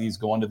cuts. He's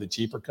going to the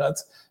cheaper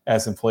cuts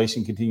as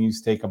inflation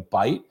continues to take a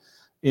bite.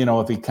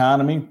 If the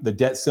economy, the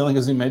debt ceiling,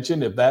 as we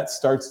mentioned, if that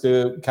starts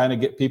to kind of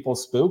get people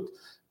spooked,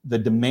 the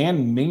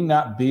demand may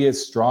not be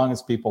as strong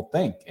as people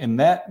think. And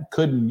that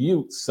could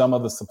mute some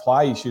of the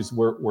supply issues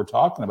we're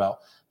talking about.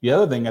 The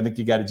other thing I think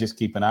you got to just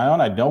keep an eye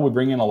on, I know we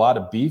bring in a lot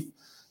of beef,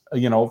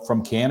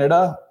 from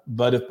Canada,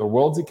 but if the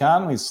world's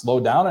economy slow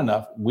down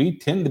enough, we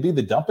tend to be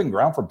the dumping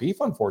ground for beef,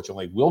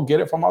 unfortunately. We'll get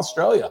it from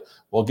Australia.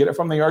 We'll get it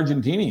from the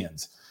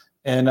Argentinians.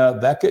 And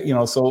that could,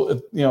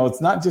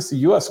 it's not just the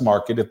U.S.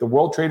 market. If the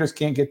world traders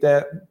can't get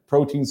that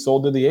protein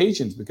sold to the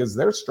Asians because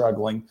they're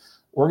struggling,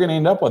 we're going to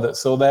end up with it.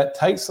 So that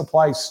tight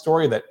supply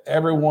story that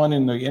everyone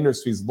in the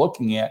industry is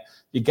looking at,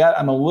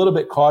 I'm a little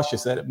bit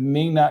cautious that it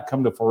may not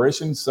come to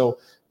fruition. So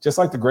just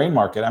like the grain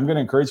market, I'm going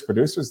to encourage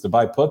producers to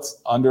buy puts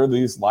under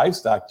these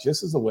livestock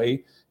just as a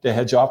way to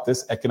hedge off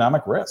this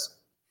economic risk.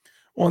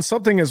 Well, and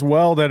something as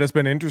well that has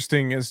been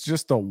interesting is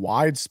just the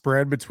wide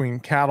spread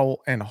between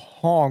cattle and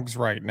hogs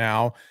right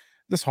now.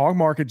 This hog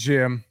market,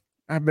 Jim,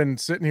 I've been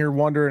sitting here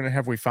wondering,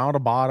 have we found a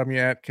bottom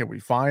yet? Can we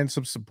find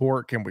some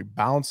support? Can we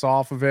bounce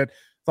off of it?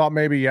 Thought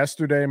maybe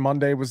yesterday,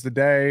 Monday was the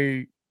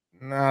day.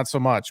 Not so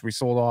much. We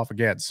sold off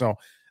again. So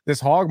this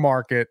hog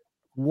market,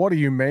 what do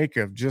you make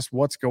of just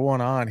what's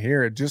going on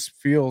here? It just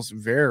feels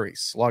very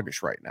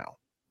sluggish right now.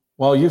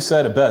 Well, you've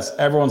said it best.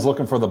 Everyone's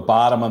looking for the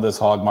bottom of this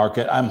hog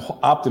market. I'm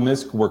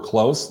optimistic we're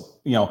close.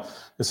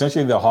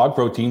 Essentially the hog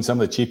protein, some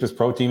of the cheapest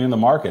protein in the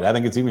market. I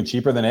think it's even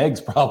cheaper than eggs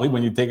probably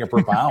when you take it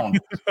per pound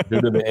due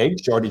to the egg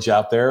shortage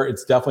out there.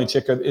 It's definitely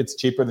it's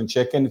cheaper than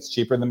chicken. It's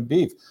cheaper than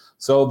beef.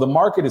 So the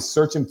market is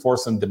searching for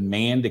some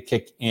demand to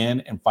kick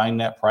in and find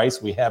that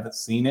price. We haven't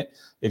seen it.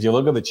 If you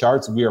look at the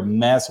charts, we are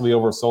massively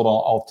oversold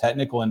on all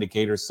technical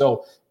indicators.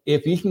 So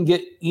if you can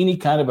get any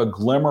kind of a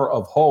glimmer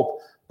of hope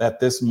that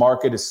this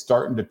market is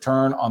starting to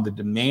turn on the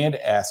demand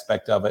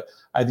aspect of it,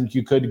 I think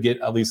you could get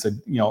at least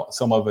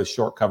some of a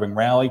short covering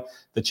rally.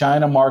 The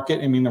China market,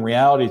 the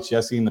reality is,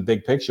 Jesse, in the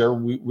big picture,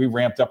 we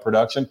ramped up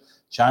production.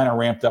 China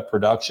ramped up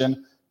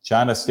production.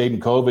 China stayed in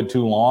COVID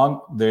too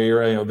long.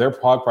 Their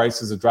hog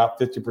prices have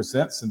dropped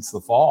 50% since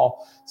the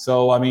fall.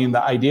 So,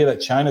 the idea that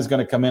China is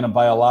going to come in and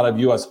buy a lot of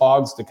U.S.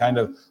 hogs to kind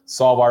of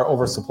solve our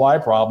oversupply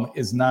problem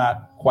is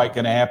not quite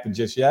going to happen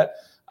just yet.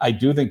 I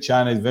do think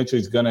China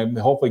eventually is going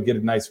to hopefully get a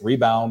nice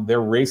rebound.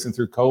 They're racing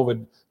through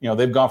COVID.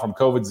 They've gone from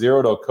COVID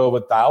 0 to a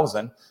COVID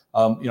 1,000.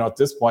 At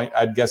this point,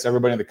 I'd guess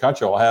everybody in the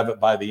country will have it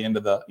by the end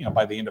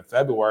of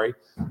February,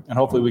 and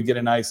hopefully we get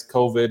a nice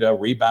COVID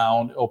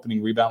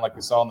opening rebound like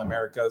we saw in the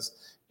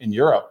Americas, in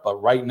Europe.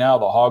 But right now,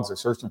 the hogs are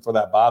searching for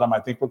that bottom. I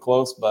think we're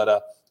close,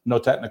 but no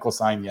technical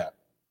sign yet.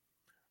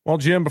 Well,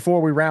 Jim,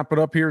 before we wrap it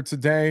up here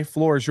today,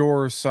 floor is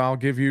yours. I'll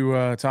give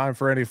you time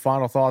for any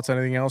final thoughts,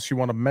 anything else you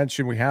want to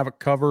mention we haven't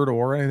covered,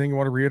 or anything you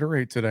want to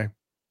reiterate today.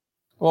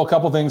 Well, a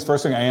couple things.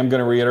 First thing I am going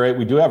to reiterate,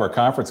 we do have our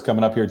conference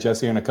coming up here,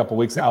 Jesse, in a couple of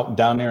weeks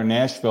down there in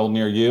Nashville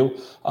near you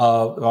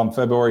on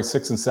February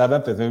 6th and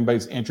 7th. If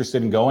anybody's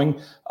interested in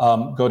going,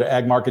 go to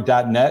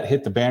agmarket.net,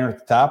 hit the banner at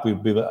the top.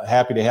 We'd be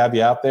happy to have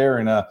you out there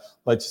and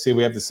let you see what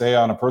we have to say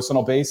on a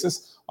personal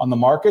basis. On the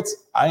markets,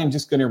 I am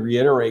just going to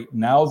reiterate,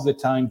 now's the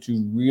time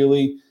to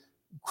really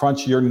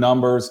crunch your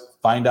numbers,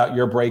 find out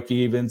your break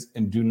evens,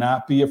 and do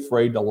not be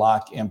afraid to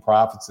lock in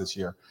profits this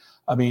year.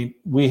 I mean,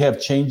 we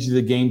have changed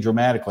the game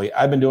dramatically.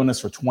 I've been doing this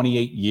for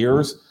 28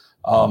 years.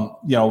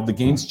 The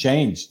game's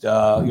changed.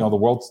 The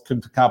world's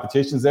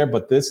competition's there,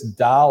 but this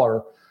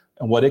dollar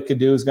and what it could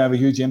do is going to have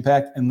a huge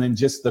impact. And then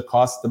just the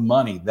cost of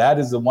money. That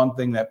is the one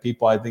thing that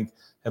people, I think,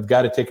 have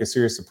got to take a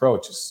serious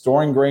approach.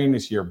 Storing grain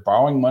this year,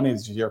 borrowing money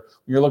this year,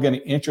 when you're looking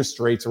at interest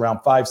rates around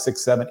 5, 6,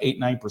 7,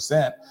 8,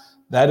 9%,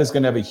 that is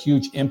going to have a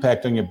huge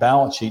impact on your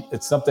balance sheet.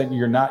 It's something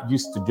you're not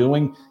used to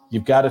doing.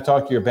 You've got to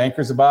talk to your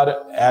bankers about it,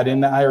 add in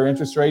the higher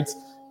interest rates,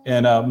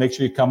 and make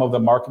sure you come up with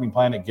a marketing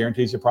plan that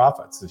guarantees your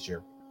profits this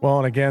year. Well,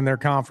 and again, their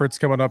conference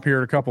coming up here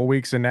in a couple of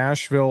weeks in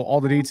Nashville,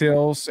 all the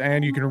details,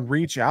 and you can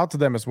reach out to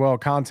them as well.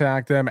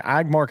 Contact them,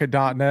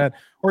 agmarket.net,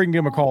 or you can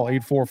give them a call,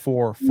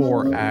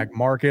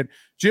 844-4AGMARKET.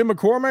 Jim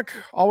McCormick,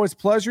 always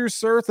pleasure,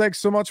 sir. Thanks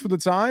so much for the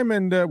time,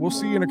 and we'll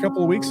see you in a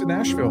couple of weeks in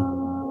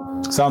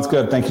Nashville. Sounds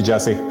good. Thank you,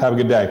 Jesse. Have a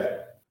good day.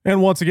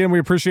 And once again, we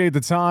appreciate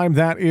the time.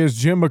 That is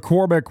Jim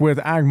McCormick with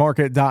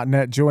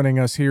agmarket.net joining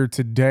us here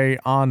today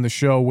on the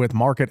show with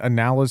market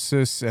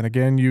analysis. And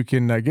again, you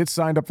can get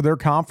signed up for their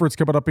conference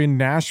coming up in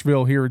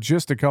Nashville here in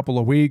just a couple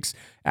of weeks.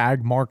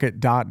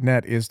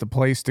 Agmarket.net is the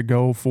place to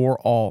go for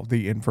all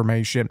the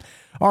information.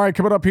 All right,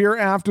 coming up here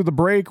after the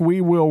break,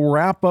 we will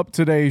wrap up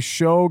today's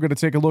show. Going to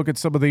take a look at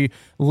some of the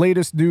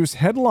latest news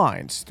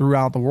headlines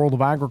throughout the world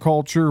of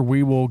agriculture.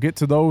 We will get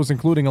to those,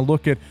 including a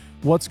look at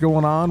what's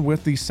going on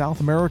with the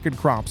South American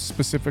crops,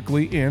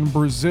 specifically in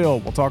Brazil.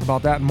 We'll talk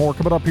about that and more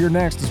coming up here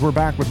next as we're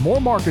back with more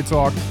Market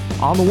Talk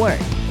on the way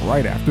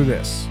right after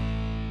this.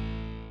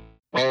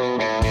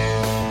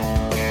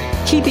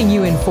 Keeping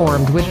you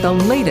informed with the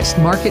latest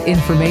market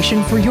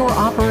information for your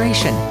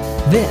operation.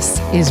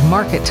 This is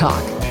Market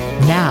Talk.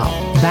 Now,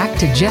 back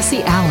to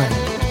Jesse Allen.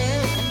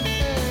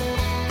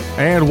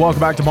 And welcome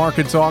back to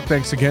Market Talk.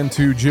 Thanks again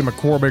to Jim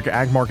McCormick,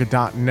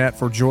 agmarket.net,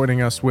 for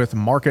joining us with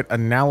market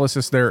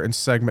analysis there in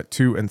segment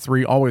 2 and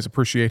 3. Always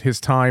appreciate his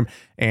time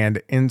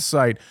and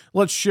insight.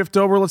 Let's shift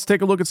over. Let's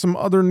take a look at some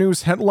other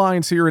news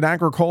headlines here in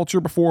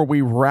agriculture before we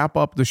wrap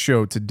up the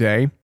show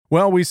today.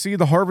 Well, we see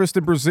the harvest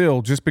in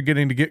Brazil just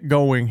beginning to get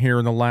going here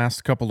in the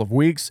last couple of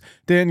weeks.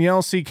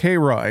 Danielle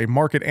Siqueira, a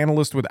market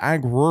analyst with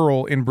Ag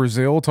Rural in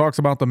Brazil, talks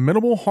about the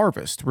minimal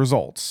harvest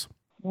results.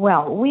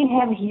 Well, we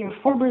have here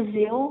for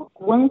Brazil,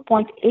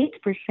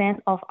 1.8%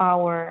 of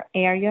our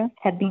area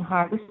had been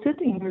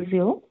harvested in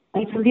Brazil.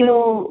 It's a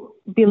little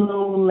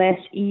below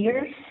last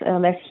year's.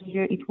 Last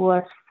year it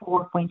was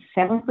 4.7%,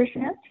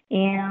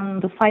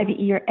 and the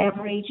 5-year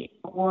average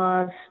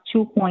was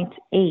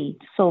 2.8%.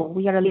 So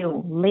we are a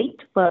little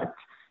late, but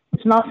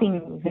it's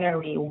nothing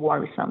very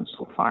worrisome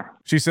so far.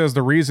 She says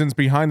the reasons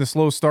behind the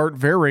slow start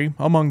vary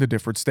among the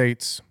different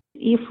states.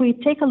 If we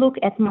take a look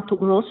at Mato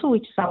Grosso,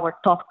 which is our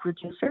top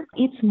producer,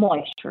 it's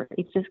moisture.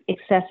 It's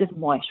excessive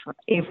moisture.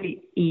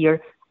 Every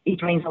year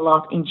it rains a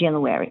lot in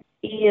January.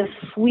 If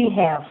we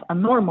have a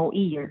normal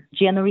year,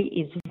 January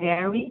is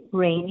very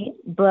rainy,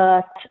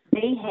 but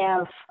they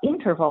have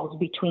intervals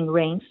between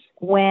rains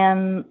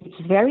when it's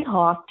very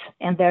hot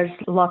and there's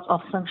lots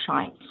of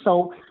sunshine.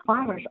 So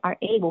farmers are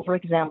able, for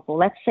example,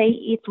 let's say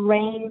it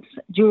rains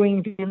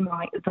during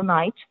the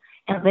night,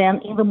 and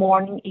then in the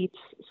morning it's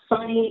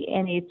sunny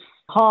and it's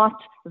hot.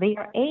 They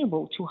are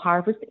able to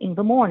harvest in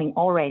the morning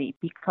already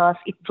because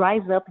it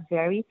dries up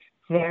very,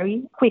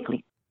 very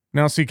quickly.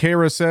 Now,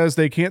 Siqueira says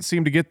they can't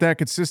seem to get that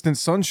consistent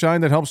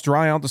sunshine that helps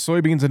dry out the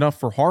soybeans enough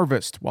for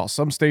harvest. While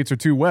some states are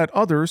too wet,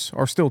 others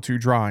are still too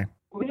dry.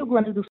 Rio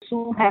Grande do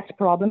Sul has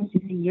problems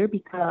this year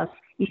because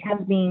it has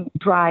been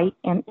dry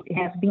and it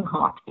has been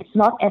hot. It's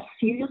not as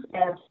serious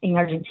as in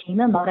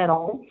Argentina, not at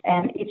all.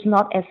 And it's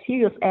not as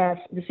serious as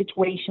the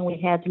situation we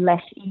had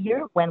last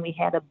year when we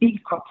had a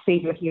big crop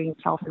failure here in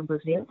southern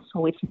Brazil.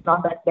 So it's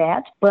not that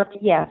bad. But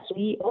yes,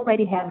 we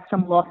already have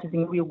some losses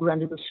in Rio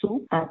Grande do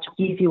Sul. To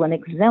give you an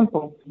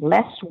example,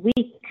 last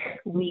week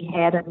we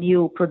had a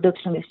new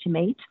production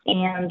estimate.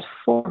 And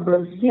for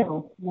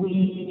Brazil,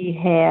 we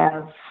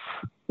have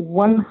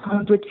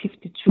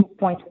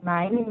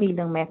 152.9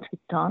 million metric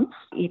tons.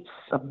 It's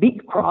a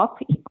big crop,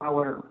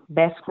 our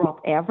best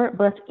crop ever.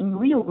 But in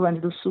Rio Grande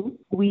do Sul,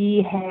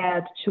 we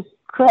had to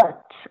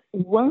cut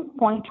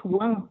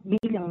 1.1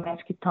 million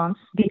metric tons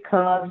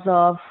because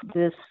of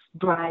this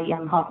dry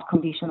and hot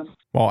conditions.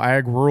 While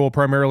Ag Rural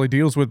primarily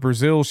deals with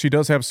Brazil, she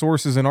does have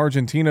sources in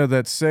Argentina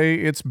that say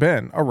it's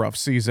been a rough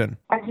season.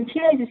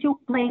 Argentina is still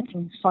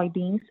planting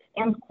soybeans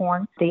and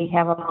corn. They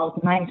have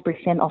about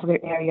 90% of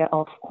their area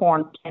of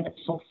corn planted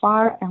so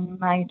far, and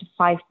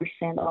 95%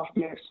 of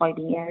their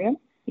soybean area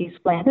is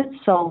planted.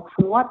 So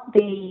what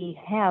they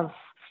have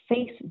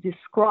faced this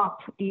crop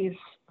is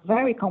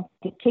very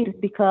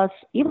complicated because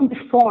even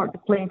before the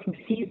planting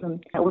season,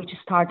 which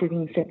started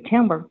in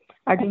September,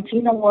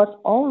 Argentina was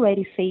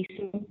already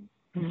facing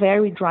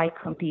very dry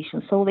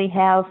conditions. So they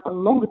have a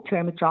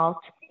longer-term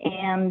drought,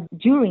 and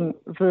during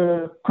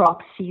the crop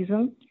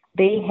season,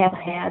 they have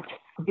had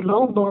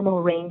below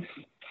normal rains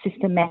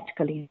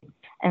systematically.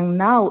 And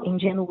now in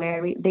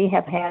January, they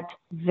have had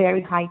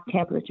very high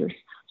temperatures.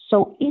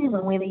 So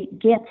even when they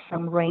get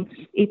some rains,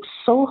 it's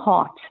so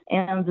hot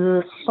and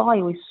the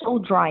soil is so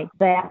dry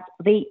that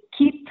they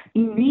keep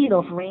in need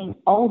of rain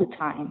all the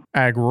time.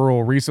 Ag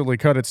Rural recently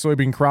cut its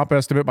soybean crop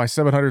estimate by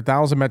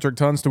 700,000 metric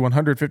tons to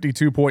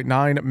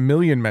 152.9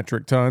 million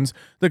metric tons.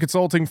 The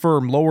consulting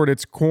firm lowered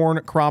its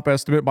corn crop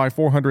estimate by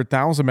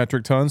 400,000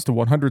 metric tons to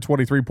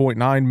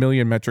 123.9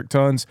 million metric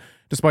tons.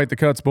 Despite the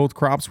cuts, both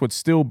crops would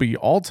still be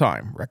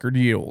all-time record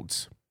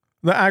yields.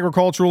 The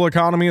agricultural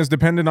economy is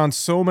dependent on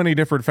so many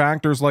different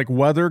factors like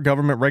weather,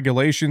 government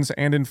regulations,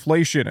 and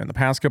inflation, and the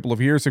past couple of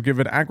years have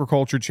given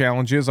agriculture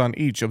challenges on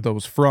each of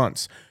those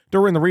fronts.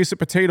 During the recent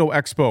Potato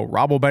Expo,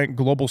 Rabobank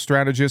global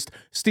strategist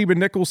Stephen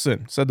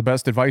Nicholson said the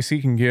best advice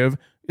he can give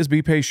is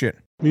be patient.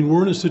 I mean,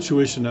 we're in a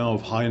situation now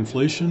of high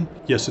inflation.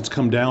 Yes, it's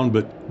come down,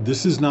 but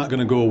this is not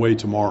going to go away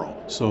tomorrow.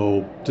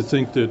 So to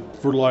think that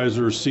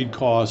fertilizer, seed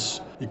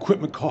costs,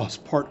 equipment costs,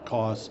 part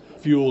costs,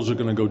 fuels are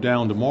going to go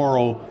down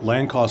tomorrow,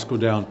 land costs go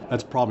down,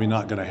 that's probably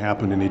not going to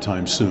happen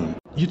anytime soon.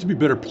 You have to be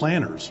better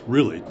planners,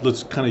 really.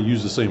 Let's kind of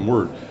use the same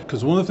word.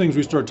 Because one of the things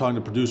we started talking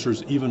to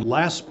producers even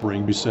last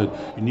spring, we said,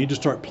 you need to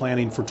start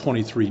planning for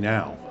 23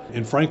 now.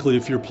 And frankly,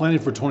 if you're planning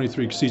for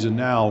 23 season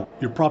now,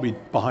 you're probably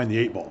behind the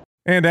 8 ball.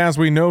 And as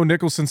we know,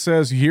 Nicholson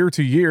says year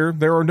to year,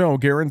 there are no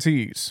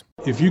guarantees.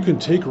 If you can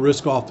take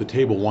risk off the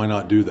table, why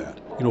not do that?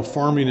 You know,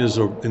 farming is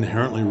an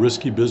inherently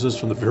risky business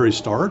from the very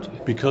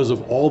start. Because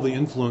of all the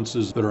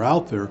influences that are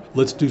out there,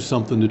 let's do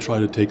something to try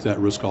to take that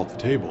risk off the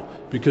table.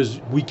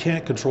 Because we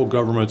can't control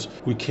governments,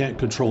 we can't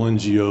control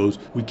NGOs,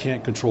 we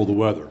can't control the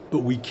weather, but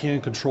we can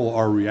control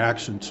our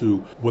reaction to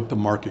what the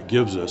market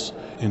gives us,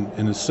 in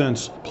a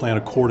sense, plan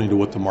according to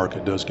what the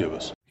market does give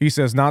us. He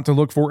says not to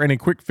look for any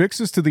quick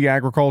fixes to the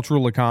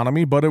agricultural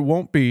economy, but it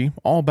won't be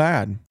all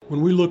bad.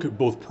 When we look at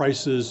both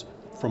prices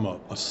from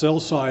a sell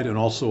side and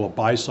also a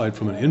buy side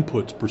from an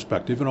input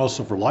perspective, and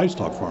also for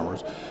livestock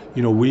farmers,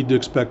 you know, we'd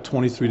expect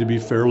 23 to be a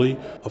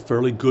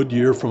fairly good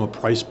year from a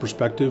price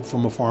perspective,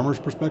 from a farmer's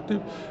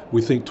perspective.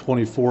 We think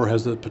 24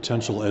 has the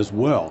potential as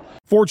well.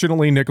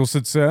 Fortunately,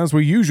 Nicholson says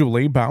we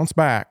usually bounce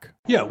back.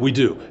 Yeah, we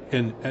do.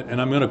 And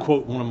I'm going to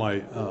quote one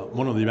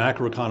of the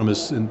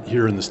macroeconomists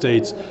here in the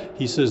States.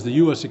 He says the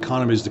U.S.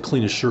 economy is the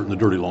cleanest shirt in the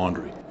dirty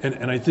laundry.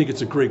 And I think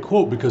it's a great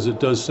quote because it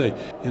does say,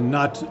 and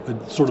not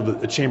sort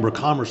of a Chamber of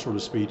Commerce sort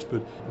of speech,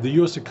 but the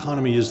U.S.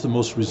 economy is the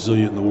most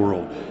resilient in the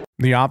world.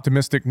 The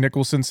optimistic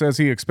Nicholson says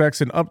he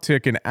expects an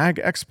uptick in ag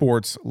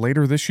exports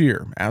later this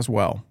year as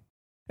well.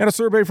 And a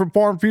survey from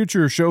Farm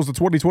Future shows the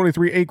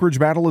 2023 acreage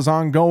battle is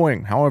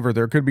ongoing. However,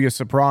 there could be a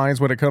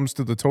surprise when it comes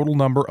to the total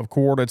number of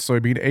coordinate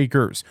soybean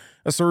acres.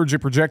 A surge in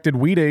projected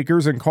wheat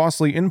acres and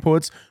costly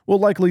inputs will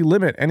likely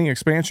limit any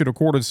expansion of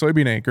coordinate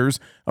soybean acres.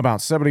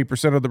 About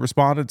 70% of the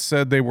respondents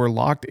said they were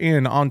locked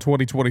in on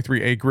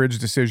 2023 acreage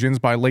decisions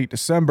by late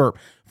December.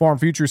 Farm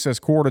Future says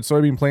coordinate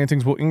soybean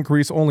plantings will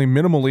increase only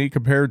minimally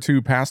compared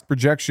to past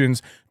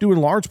projections, due in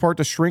large part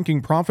to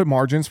shrinking profit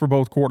margins for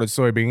both coordinate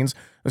soybeans.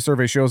 The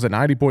survey shows that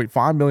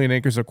 90.5 million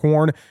acres of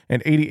corn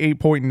and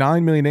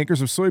 88.9 million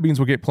acres of soybeans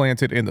will get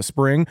planted in the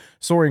spring.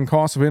 Soaring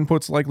costs of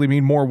inputs likely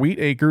mean more wheat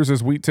acres,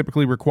 as wheat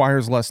typically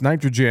requires less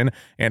nitrogen,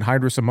 and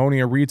hydrous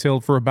ammonia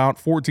retailed for about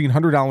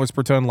 $1,400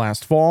 per ton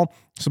last fall.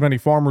 So many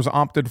farmers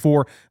opted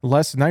for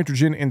less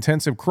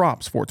nitrogen-intensive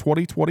crops for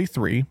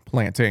 2023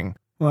 planting.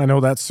 Well, I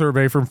know that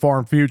survey from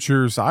Farm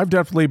Futures. I've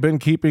definitely been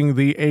keeping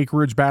the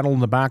acreage battle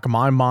in the back of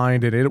my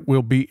mind, and it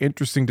will be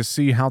interesting to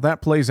see how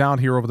that plays out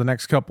here over the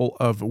next couple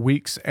of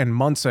weeks and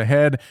months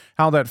ahead,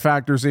 how that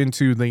factors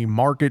into the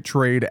market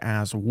trade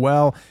as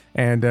well.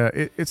 And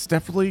it's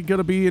definitely going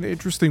to be an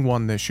interesting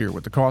one this year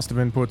with the cost of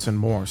inputs and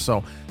more.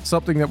 So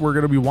something that we're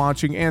going to be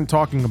watching and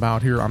talking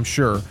about here, I'm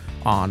sure,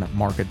 on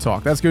Market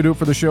Talk. That's going to do it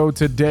for the show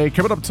today.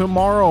 Coming up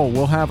tomorrow,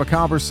 we'll have a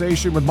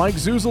conversation with Mike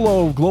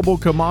Zuzolo of Global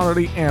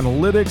Commodity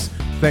Analytics.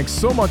 Thanks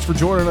so much for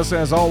joining us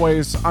as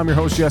always. I'm your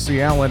host,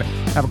 Jesse Allen.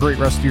 Have a great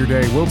rest of your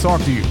day. We'll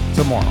talk to you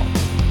tomorrow.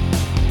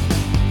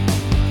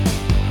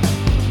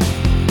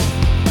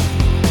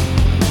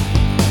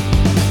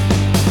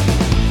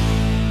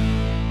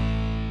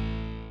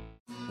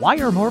 Want Why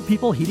are more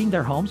people heating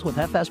their homes with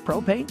FS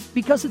Propane?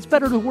 Because it's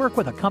better to work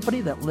with a company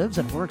that lives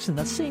and works in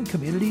the same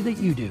community that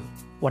you do.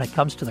 When it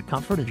comes to the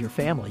comfort of your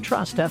family,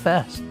 trust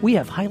FS. We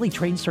have highly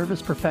trained service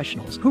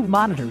professionals who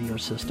monitor your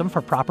system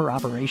for proper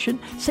operation,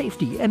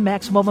 safety, and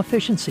maximum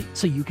efficiency,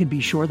 so you can be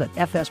sure that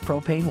FS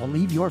Propane will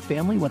leave your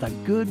family with a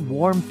good,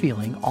 warm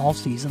feeling all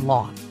season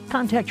long.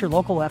 Contact your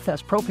local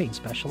FS Propane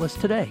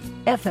specialist today.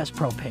 FS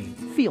Propane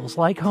feels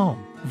like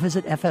home.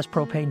 Visit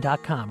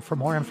fspropane.com for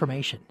more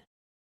information.